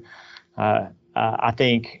mode. I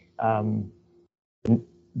think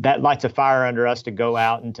that lights a fire under us to go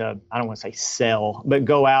out and to, I don't want to say sell, but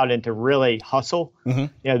go out and to really hustle.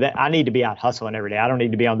 Mm-hmm. That I need to be out hustling every day. I don't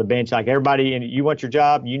need to be on the bench like everybody. And you want your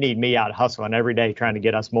job, you need me out hustling every day, trying to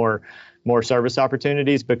get us more service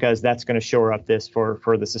opportunities, because that's going to shore up this for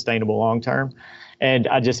the sustainable long term. And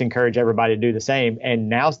I just encourage everybody to do the same. And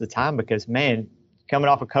now's the time, because man, coming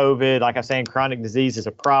off of COVID, like I'm saying, chronic disease is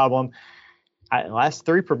a problem. Last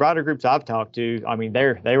 3 provider groups I've talked to, I mean,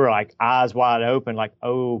 they were like eyes wide open, like,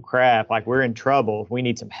 oh crap, like we're in trouble. We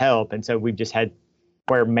need some help. And so we've just had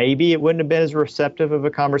where maybe it wouldn't have been as receptive of a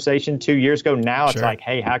conversation 2 years ago. Now it's like,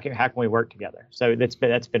 hey, how can we work together? So that's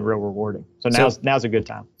been real rewarding. So now's a good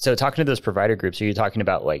time. So talking to those provider groups, are you talking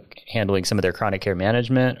about like handling some of their chronic care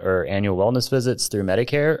management or annual wellness visits through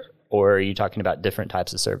Medicare, or are you talking about different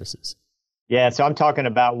types of services? Yeah, so I'm talking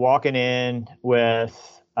about walking in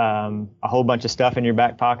with a whole bunch of stuff in your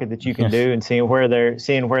back pocket that you can do, and seeing where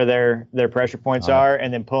their pressure points are,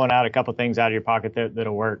 and then pulling out a couple things out of your pocket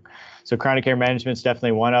that'll work. So chronic care management is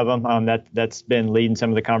definitely one of them. That's been leading some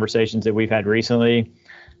of the conversations that we've had recently.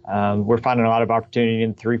 We're finding a lot of opportunity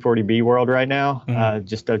in the 340B world right now.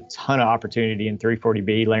 Just a ton of opportunity in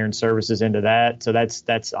 340B, layering services into that. So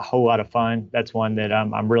that's a whole lot of fun. That's one that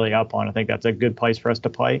I'm really up on. I think that's a good place for us to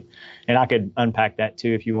play, and I could unpack that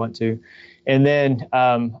too if you want to. And then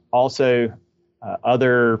also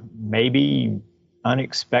other maybe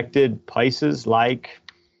unexpected places like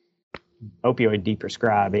opioid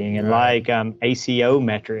deprescribing and like ACO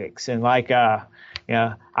metrics and like I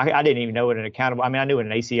didn't even know what an accountable. I mean, I knew what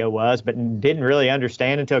an ACO was, but didn't really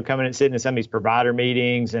understand until coming and sitting in some of these provider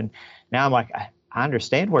meetings. And now I'm like, I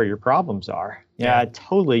understand where your problems are. Yeah, I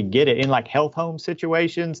totally get it. In like health home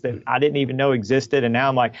situations that I didn't even know existed. And now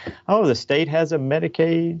I'm like, oh, the state has a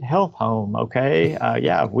Medicaid health home. Okay.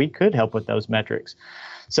 We could help with those metrics.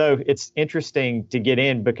 So it's interesting to get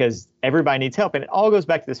in because everybody needs help. And it all goes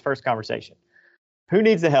back to this first conversation. Who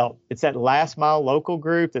needs the help? It's that last mile local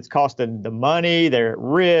group that's costing the money. They're at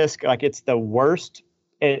risk. Like it's the worst.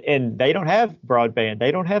 And they don't have broadband.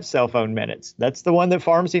 They don't have cell phone minutes. That's the one that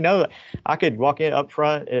pharmacy knows. I could walk in up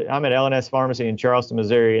front. I'm at LNS Pharmacy in Charleston,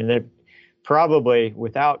 Missouri, and they're probably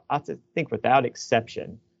without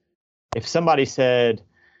exception, if somebody said,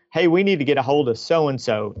 hey, we need to get a hold of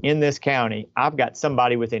so-and-so in this county, I've got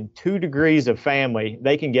somebody within 2 degrees of family,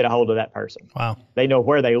 they can get a hold of that person. Wow. They know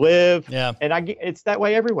where they live. Yeah. And it's that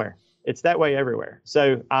way everywhere.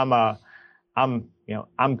 So I'm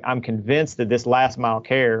convinced that this last mile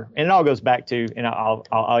care, and it all goes back to, and I'll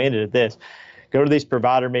end it at this, go to these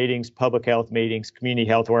provider meetings, public health meetings, community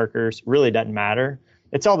health workers, really doesn't matter.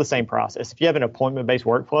 It's all the same process. If you have an appointment-based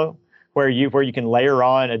workflow where you can layer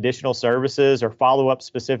on additional services or follow up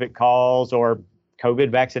specific calls or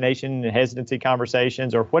COVID vaccination and hesitancy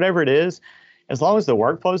conversations or whatever it is, as long as the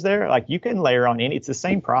workflow's there, like you can layer on it's the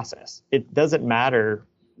same process. It doesn't matter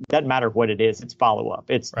what it is. It's follow-up.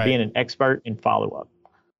 It's being an expert in follow-up.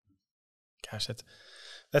 Gosh,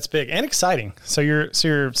 that's big and exciting. So your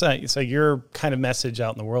kind of message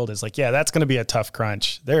out in the world is like, that's going to be a tough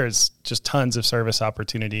crunch. There's just tons of service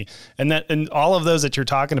opportunity. And all of those that you're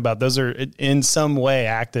talking about, those are in some way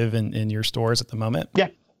active in your stores at the moment. Yeah.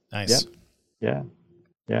 Nice. Yeah.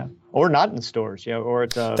 or not in stores, or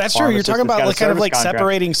it's a That's true. You're talking about like kind of like contract.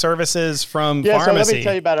 Separating services from pharmacy. pharmacy. So let me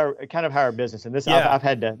tell you about how our business, and this I've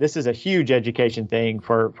had to. This is a huge education thing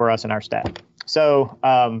for us and our staff. So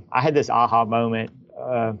I had this aha moment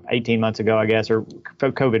 18 months ago, I guess, or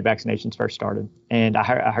COVID vaccinations first started, and I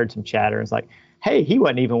heard some chatter. It's like, hey, he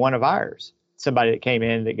wasn't even one of ours. Somebody that came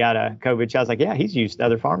in that got a COVID shot. I was like, yeah, he's used the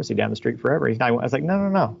other pharmacy down the street forever. He's not. I was like,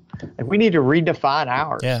 no. Like, we need to redefine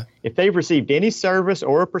ours. Yeah. If they've received any service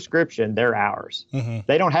or a prescription, they're ours. Mm-hmm.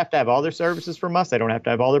 They don't have to have all their services from us. They don't have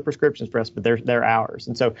to have all their prescriptions for us, but they're ours.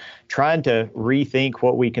 And so trying to rethink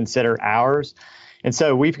what we consider ours. And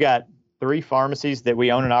so we've got 3 pharmacies that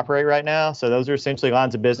we own and operate right now. So those are essentially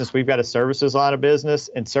lines of business. We've got a services line of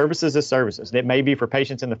business, and services is services. It may be for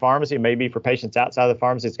patients in the pharmacy. It may be for patients outside of the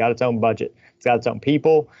pharmacy. It's got its own budget. It's got its own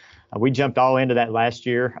people. We jumped all into that last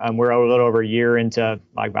year. We're a little over a year into,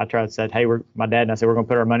 like I tried to say, hey, my dad and I said, we're going to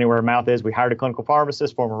put our money where our mouth is. We hired a clinical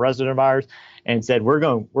pharmacist, former resident of ours, and said, we're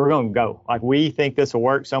going to go. Like, we think this will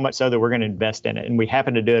work so much so that we're going to invest in it. And we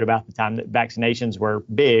happened to do it about the time that vaccinations were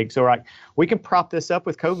big. So we're like, we can prop this up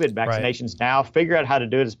with COVID vaccinations now, figure out how to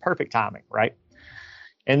do it. It's perfect timing, right?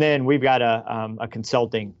 And then we've got a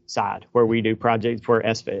consulting side where we do projects for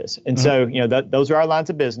SVIZ. And so, those are our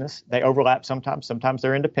lines of business. They overlap sometimes. Sometimes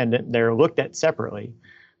they're independent. They're looked at separately.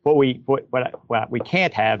 What we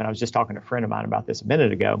can't have, and I was just talking to a friend of mine about this a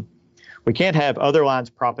minute ago, we can't have other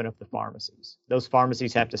lines propping up the pharmacies. Those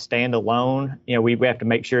pharmacies have to stand alone. We have to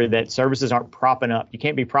make sure that services aren't propping up. You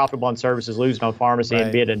can't be profitable on services, losing on pharmacy,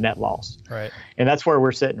 and be at a net loss. Right. And that's where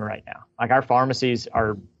we're sitting right now. Like, our pharmacies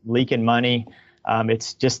are leaking money.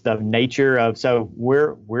 It's just the nature of, so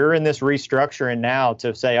we're in this restructuring now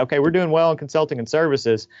to say, okay, we're doing well in consulting and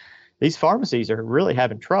services. These pharmacies are really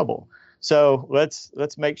having trouble. So let's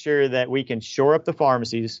make sure that we can shore up the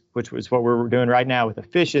pharmacies, which was what we're doing right now with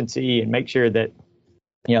efficiency, and make sure that,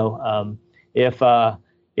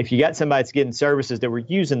 if you got somebody that's getting services, that we're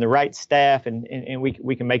using the right staff, and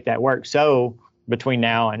we can make that work. So between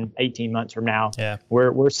now and 18 months from now,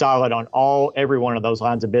 we're solid on every one of those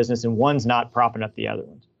lines of business, and one's not propping up the other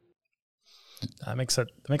ones. That makes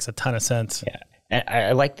a ton of sense. Yeah. And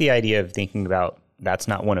I like the idea of thinking about that's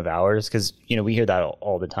not one of ours, because we hear that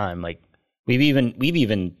all the time. Like, we've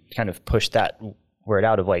even kind of pushed that word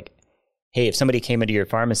out of like, hey, if somebody came into your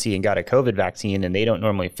pharmacy and got a COVID vaccine and they don't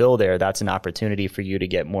normally fill there, that's an opportunity for you to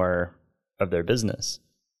get more of their business.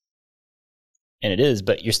 And it is,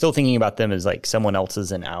 but you're still thinking about them as like someone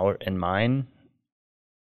else's and mine.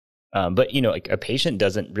 But like, a patient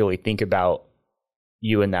doesn't really think about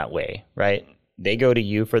you in that way, right? They go to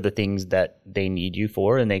you for the things that they need you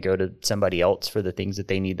for, and they go to somebody else for the things that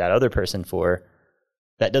they need that other person for.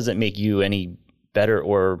 That doesn't make you any better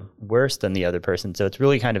or worse than the other person. So it's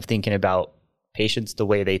really kind of thinking about patients the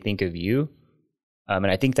way they think of you. And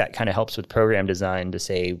I think that kind of helps with program design to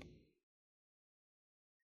say,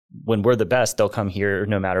 when we're the best, they'll come here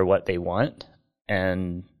no matter what they want.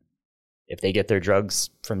 And if they get their drugs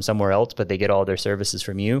from somewhere else, but they get all their services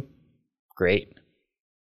from you, great.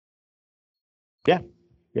 Yeah.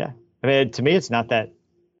 I mean, to me, it's not that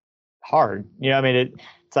hard.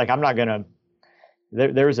 It's like, I'm not going to,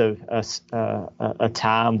 there was a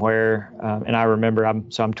time where, and I remember, I'm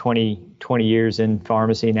 20 years in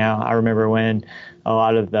pharmacy now. I remember when a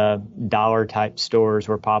lot of the dollar type stores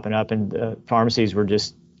were popping up, and the pharmacies were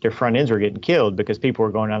just, their front ends were getting killed because people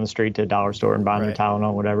were going down the street to a dollar store and buying their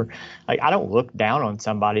Tylenol, whatever. Like, I don't look down on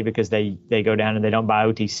somebody because they go down and they don't buy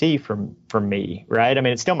OTC from me, right? I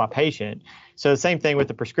mean, it's still my patient. So the same thing with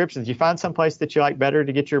the prescriptions. You find some place that you like better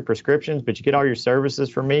to get your prescriptions, but you get all your services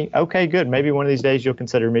from me. Okay, good. Maybe one of these days you'll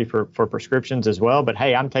consider me for prescriptions as well. But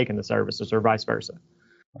hey, I'm taking the services, or vice versa.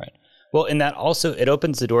 Right. Well, and that also, it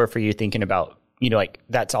opens the door for you thinking about, like,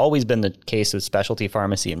 that's always been the case with specialty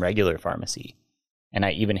pharmacy and regular pharmacy. And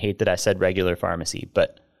I even hate that I said regular pharmacy,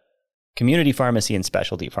 but community pharmacy and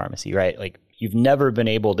specialty pharmacy, right? Like, you've never been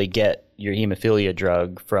able to get your hemophilia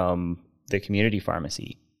drug from the community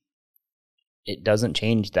pharmacy. It doesn't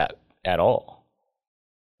change that at all,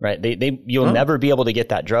 right? You'll never be able to get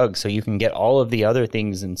that drug, so you can get all of the other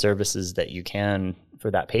things and services that you can for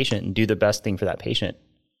that patient and do the best thing for that patient.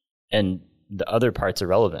 And the other parts are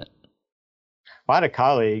relevant. Well, I had a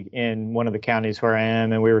colleague in one of the counties where I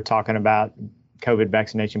am, and we were talking about COVID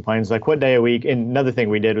vaccination plans, like what day a week. And another thing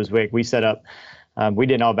we did was we set up, we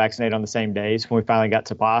didn't all vaccinate on the same days when we finally got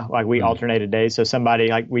supply. Like, we alternated days. So somebody,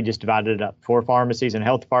 like, we just divided it up. 4 pharmacies and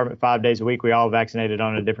health department, 5 days a week, we all vaccinated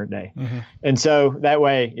on a different day. Mm-hmm. And so that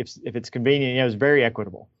way, if it's convenient, it was very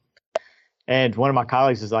equitable. And one of my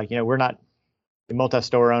colleagues is like, we're not, the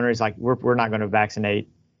multi-store owner is like, we're not going to vaccinate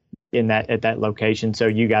at that location, so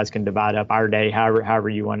you guys can divide up our day however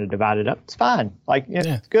you want to divide it up. It's fine. Like,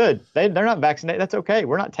 it's good. They're not vaccinated. That's okay.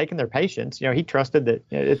 We're not taking their patients. He trusted that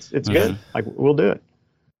it's good. Like, we'll do it.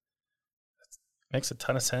 Makes a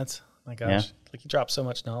ton of sense. My gosh, like you dropped so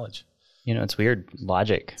much knowledge. It's weird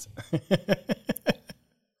logic.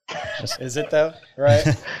 Is it though? Right?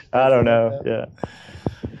 I don't know. Yeah.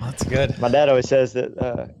 Well, that's good. My dad always says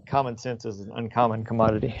that common sense is an uncommon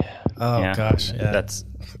commodity. Oh gosh, yeah. That's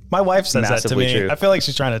my wife says that to me. true. I feel like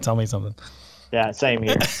she's trying to tell me something. Yeah, same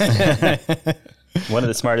here. One of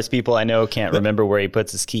the smartest people I know can't remember where he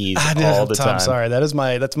puts his keys all the time. I'm sorry. That's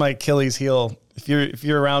my Achilles heel. If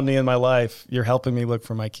you're around me in my life, you're helping me look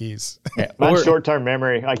for my keys. Yeah, mine's short-term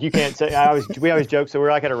memory. Like, you can't say. We always joke. So we're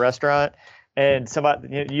like at a restaurant, and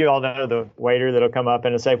somebody, you all know the waiter that'll come up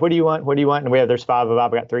and say, "What do you want? What do you want?" And there's 5 of us.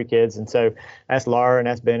 I've got 3 kids, and so ask Laura and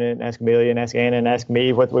ask Bennett and ask Amelia and ask Anna and ask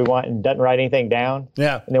me what we want, and doesn't write anything down.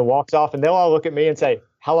 Yeah. And then walks off, and they'll all look at me and say,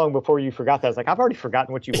 "How long before you forgot that?" I was like, "I've already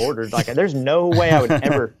forgotten what you ordered." Like, there's no way I would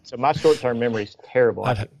ever. So my short-term memory is terrible.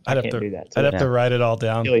 I can't do that. So I'd have to write it all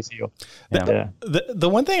down. Achilles heel. Yeah. The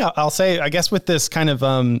one thing I'll say, I guess, with this kind of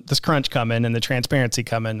this crunch coming and the transparency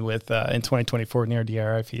coming with in 2024 near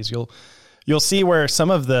DRI fees, you'll see where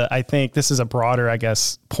some of the, I think this is a broader, I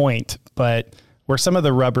guess, point, but where some of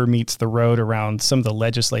the rubber meets the road around some of the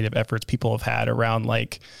legislative efforts people have had around,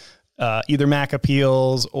 like, either MAC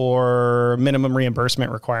appeals or minimum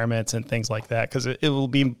reimbursement requirements and things like that. Because it will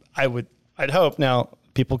be, I'd hope, now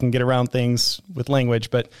people can get around things with language,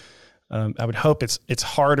 but I would hope it's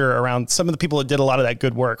harder around some of the people that did a lot of that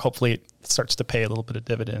good work. Hopefully it starts to pay a little bit of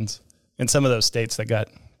dividends in some of those states that got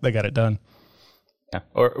it done. Yeah.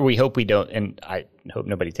 Or we hope we don't, and I hope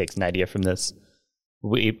nobody takes an idea from this.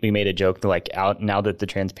 We made a joke that, like, out now that the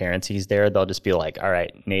transparency is there, they'll just be like, all right,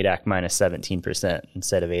 NADAC minus 17%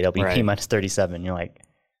 instead of AWP minus 37. You're like,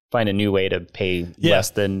 find a new way to pay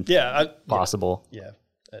less than possible. Yeah,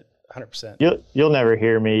 100%. You'll never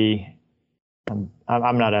hear me.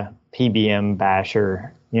 I'm not a PBM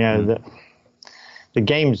basher. The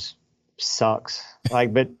games sucks.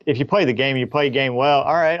 Like, but if you play the game, you play the game well.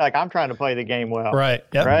 All right. Like, I'm trying to play the game well. Right.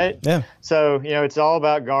 Yep. Right. Yeah. So, it's all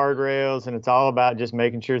about guardrails, and it's all about just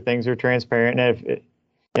making sure things are transparent. And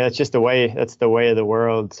it's just that's the way of the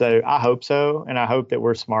world. So I hope so. And I hope that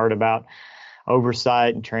we're smart about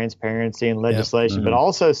oversight and transparency and legislation, but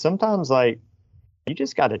also sometimes, like, you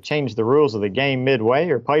just got to change the rules of the game midway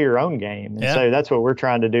or play your own game. And so that's what we're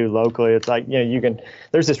trying to do locally. It's like,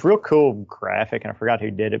 there's this real cool graphic, and I forgot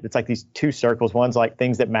who did it. It's like these 2 circles. One's like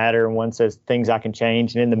things that matter, and one says things I can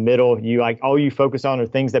change. And in the middle, all you focus on are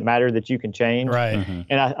things that matter that you can change. Right. Mm-hmm.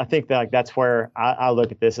 And I think that, like, that's where I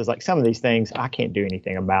look at this as, like, some of these things I can't do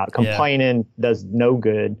anything about. Complaining does no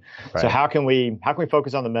good. Right. So how can we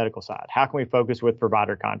focus on the medical side? How can we focus with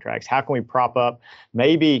provider contracts? How can we prop up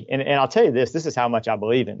maybe, and I'll tell you this is how much I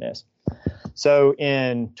believe in this. So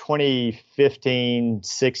in 2015,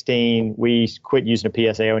 16, we quit using a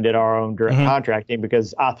PSAO and did our own direct contracting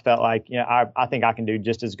because I felt like, I think I can do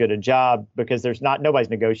just as good a job because nobody's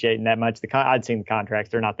negotiating that much. I'd seen the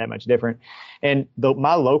contracts. They're not that much different. And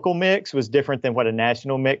my local mix was different than what a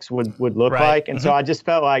national mix would look like. And so I just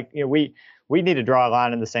felt like, we need to draw a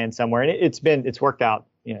line in the sand somewhere. And it's worked out,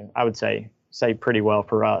 I would say pretty well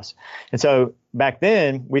for us. And so back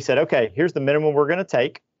then we said, okay, here's the minimum we're going to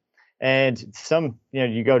take. And some,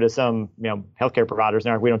 you go to some, healthcare providers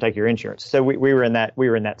and we don't take your insurance. So we were in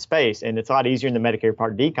that space, and it's a lot easier in the Medicare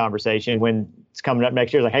Part D conversation when it's coming up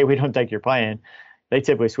next year. It's like, hey, we don't take your plan. They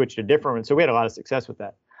typically switch to a different one. So we had a lot of success with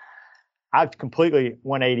that. I've completely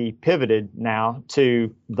 180 pivoted now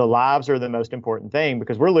to the lives are the most important thing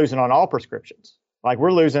because we're losing on all prescriptions. Like,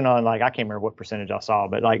 we're losing on, like, I can't remember what percentage I saw,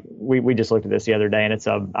 but like we just looked at this the other day,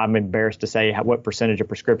 and I'm embarrassed to say what percentage of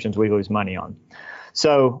prescriptions we lose money on.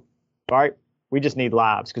 So, all right, we just need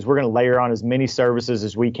lives because we're going to layer on as many services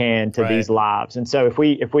as we can to these lives. And so if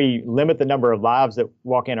we limit the number of lives that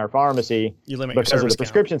walk in our pharmacy because of the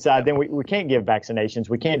prescription side, then we can't give vaccinations.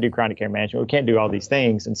 We can't do chronic care management. We can't do all these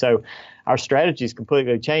things. And so our strategy is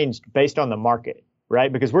completely changed based on the market,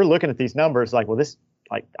 right? Because we're looking at these numbers like, well, this,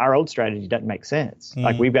 like, our old strategy doesn't make sense.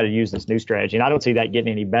 Like, we've got to use this new strategy. And I don't see that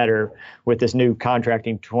getting any better with this new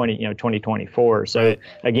contracting 2024. So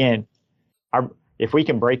again, if we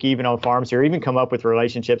can break even on pharmacy or even come up with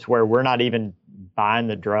relationships where we're not even buying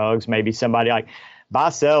the drugs, maybe somebody like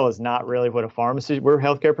buy-sell is not really what a pharmacy, we're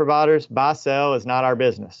healthcare providers. Buy-sell is not our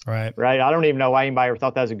business. Right. I don't even know why anybody ever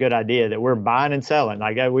thought that was a good idea, that we're buying and selling.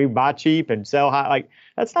 Like, we buy cheap and sell high. Like,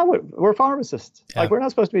 that's not what we're pharmacists. Yeah. Like, we're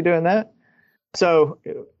not supposed to be doing that. So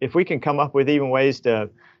if we can come up with even ways to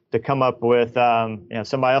to come up with,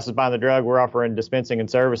 somebody else is buying the drug, we're offering dispensing and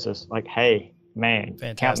services. Like, hey, man,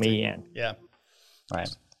 Fantastic. count me in. Yeah. Right.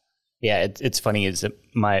 Yeah, it's funny is that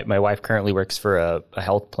my wife currently works for a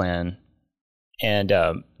health plan, and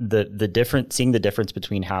seeing the difference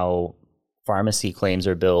between how pharmacy claims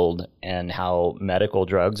are billed and how medical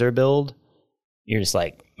drugs are billed, you're just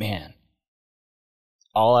like, man,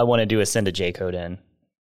 all I want to do is send a J code in.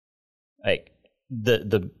 Like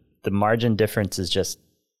the margin difference is just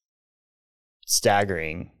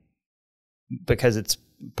staggering, because it's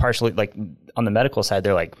partially like on the medical side,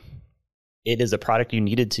 they're like, it is a product you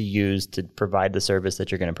needed to use to provide the service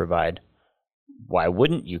that you're going to provide. Why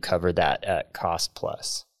wouldn't you cover that at cost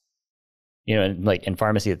plus? And like in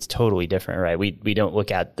pharmacy, it's totally different, right? We don't look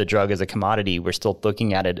at the drug as a commodity. We're still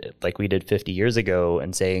looking at it like we did 50 years ago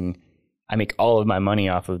and saying, I make all of my money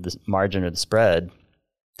off of the margin or the spread.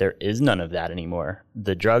 There is none of that anymore.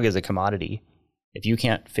 The drug is a commodity. If you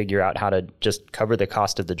can't figure out how to just cover the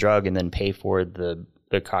cost of the drug and then pay for the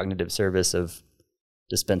cognitive service of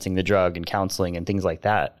dispensing the drug and counseling and things like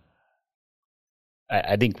that,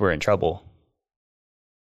 I think we're in trouble.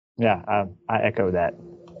 Yeah, I echo that.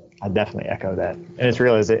 I definitely echo that. And it's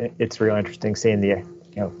real interesting seeing the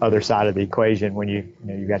other side of the equation when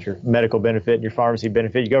you got your medical benefit and your pharmacy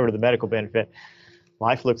benefit. You go over to the medical benefit,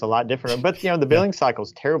 life looks a lot different. But the billing cycle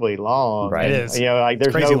is terribly long. Right. And, It is.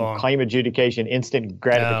 there's no long. claim adjudication, instant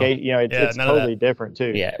gratification. It's totally different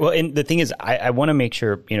too. Yeah. Well, and the thing is, I want to make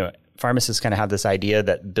sure, pharmacists kind of have this idea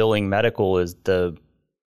that billing medical is the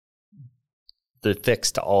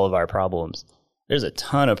fix to all of our problems. There's a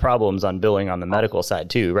ton of problems on billing on the medical side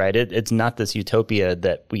too, right? It's not this utopia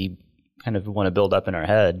that we kind of want to build up in our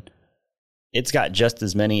head. It's got just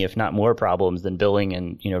as many, if not more, problems than billing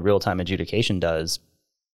and real-time adjudication does.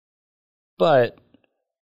 But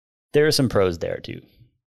there are some pros there too.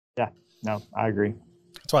 Yeah. No, I agree.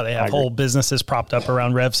 That's why they have whole businesses propped up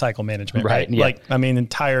around rev cycle management, right? Yeah. Like,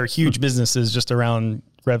 entire huge businesses just around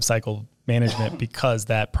rev cycle management because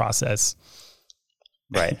that process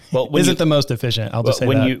Right. Well, isn't the most efficient. I'll just say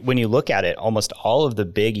that. When you look at it, almost all of the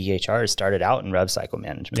big EHRs started out in rev cycle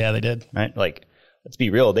management. Yeah, they did. Right. Like, let's be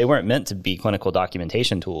real. They weren't meant to be clinical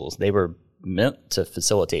documentation tools. They were meant to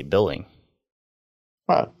facilitate billing.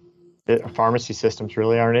 Well, pharmacy systems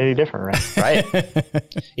really aren't any different, right? Right.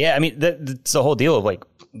 Yeah. I mean, that's the whole deal of like,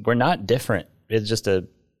 we're not different. It's just a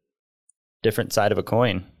different side of a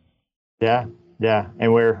coin. Yeah. Yeah.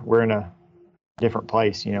 And we're in a different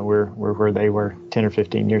place. We're where they were 10 or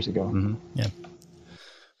 15 years ago. Mm-hmm. Yeah.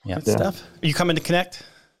 Yeah. Good stuff. Are you coming to Connect?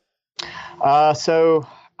 So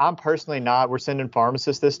I'm personally not. We're sending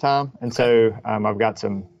pharmacists this time. And so I've got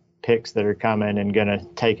some picks that are coming and going to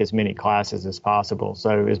take as many classes as possible.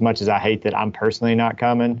 So as much as I hate that I'm personally not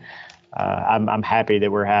coming, I'm happy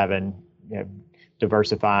that we're having,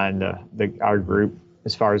 diversifying our group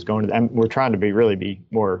as far as going to and we're trying to be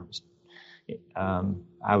more,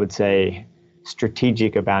 I would say,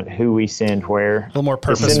 strategic about who we send where. A little more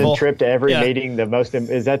purposeful. Send a trip to every meeting.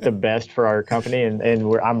 Is that the best for our company? And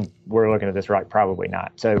we're looking at this right. Probably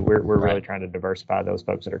not. So we're really trying to diversify those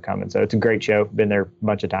folks that are coming. So it's a great show. Been there a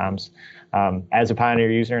bunch of times as a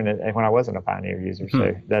Pioneer user and when I wasn't a Pioneer user.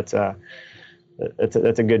 So that's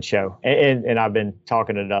a good show. And I've been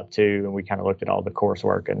talking it up too. And we kind of looked at all the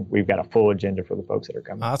coursework and we've got a full agenda for the folks that are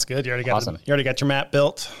coming. Oh, that's good. You already got Awesome. You already got your map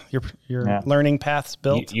built. Your learning paths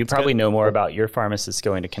built. You probably know more about your pharmacist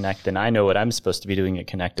going to Connect than I know what I'm supposed to be doing at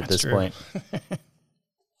Connect at this point.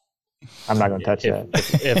 I'm not going to touch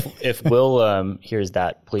that. If Will hears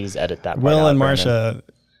that, please edit that part Will out, and Brandon. Marsha,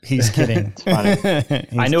 he's kidding. It's funny.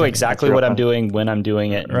 I know exactly what I'm doing, when I'm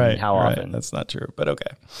doing it, and how often. That's not true, but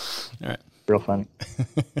okay. All right. Real funny.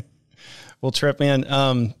 Well, Trip, man,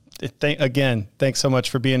 again, thanks so much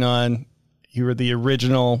for being on. You were the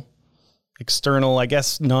original external, I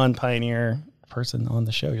guess, non-Pioneer person on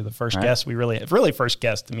the show. You're the first guest. Really first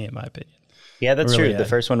guest to me, in my opinion. Yeah, that's Really true. The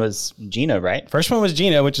first one was Gina, right? First one was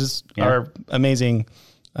Gina, which is our amazing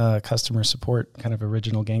customer support kind of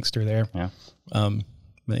original gangster there. Yeah.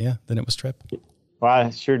 But yeah, then it was Trip. Well,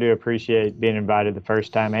 I sure do appreciate being invited the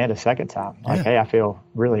first time and a second time. Hey, I feel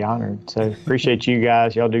really honored. So appreciate you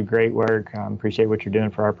guys. Y'all do great work. Appreciate what you're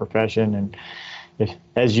doing for our profession. And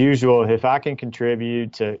as usual, if I can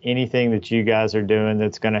contribute to anything that you guys are doing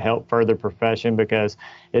that's going to help further profession, because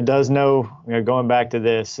it does going back to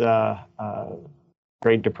this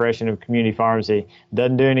Great Depression of community pharmacy,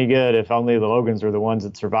 doesn't do any good if only the Logans are the ones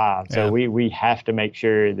that survive. So we have to make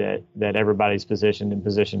sure that everybody's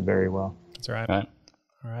positioned very well. That's right.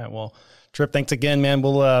 All right. Well, Trip, thanks again, man.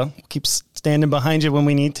 We'll keep standing behind you when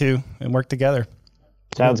we need to and work together.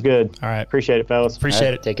 Sounds good. All right. Appreciate it, fellas.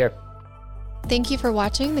 Appreciate it. Take care. Thank you for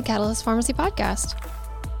watching the Catalyst Pharmacy Podcast.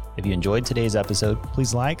 If you enjoyed today's episode,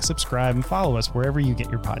 Please like, subscribe, and follow us wherever you get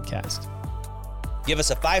your podcast. Give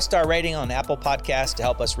us a 5-star rating on Apple Podcasts to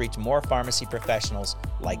help us reach more pharmacy professionals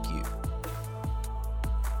like you.